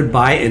supported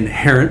by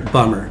Inherent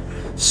Bummer.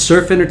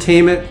 Surf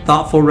entertainment,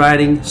 thoughtful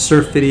writing,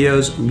 surf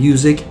videos,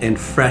 music, and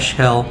fresh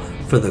hell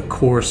for the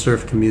core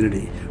surf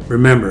community.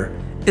 Remember,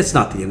 it's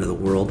not the end of the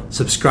world.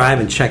 Subscribe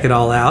and check it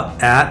all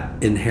out at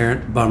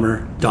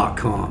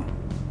inherentbummer.com.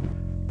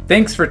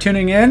 Thanks for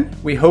tuning in.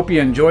 We hope you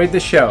enjoyed the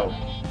show.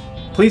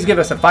 Please give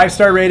us a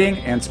 5-star rating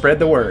and spread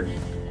the word.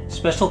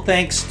 Special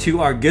thanks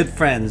to our good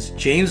friends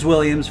James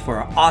Williams for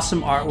our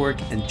awesome artwork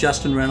and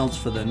Justin Reynolds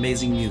for the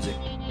amazing music.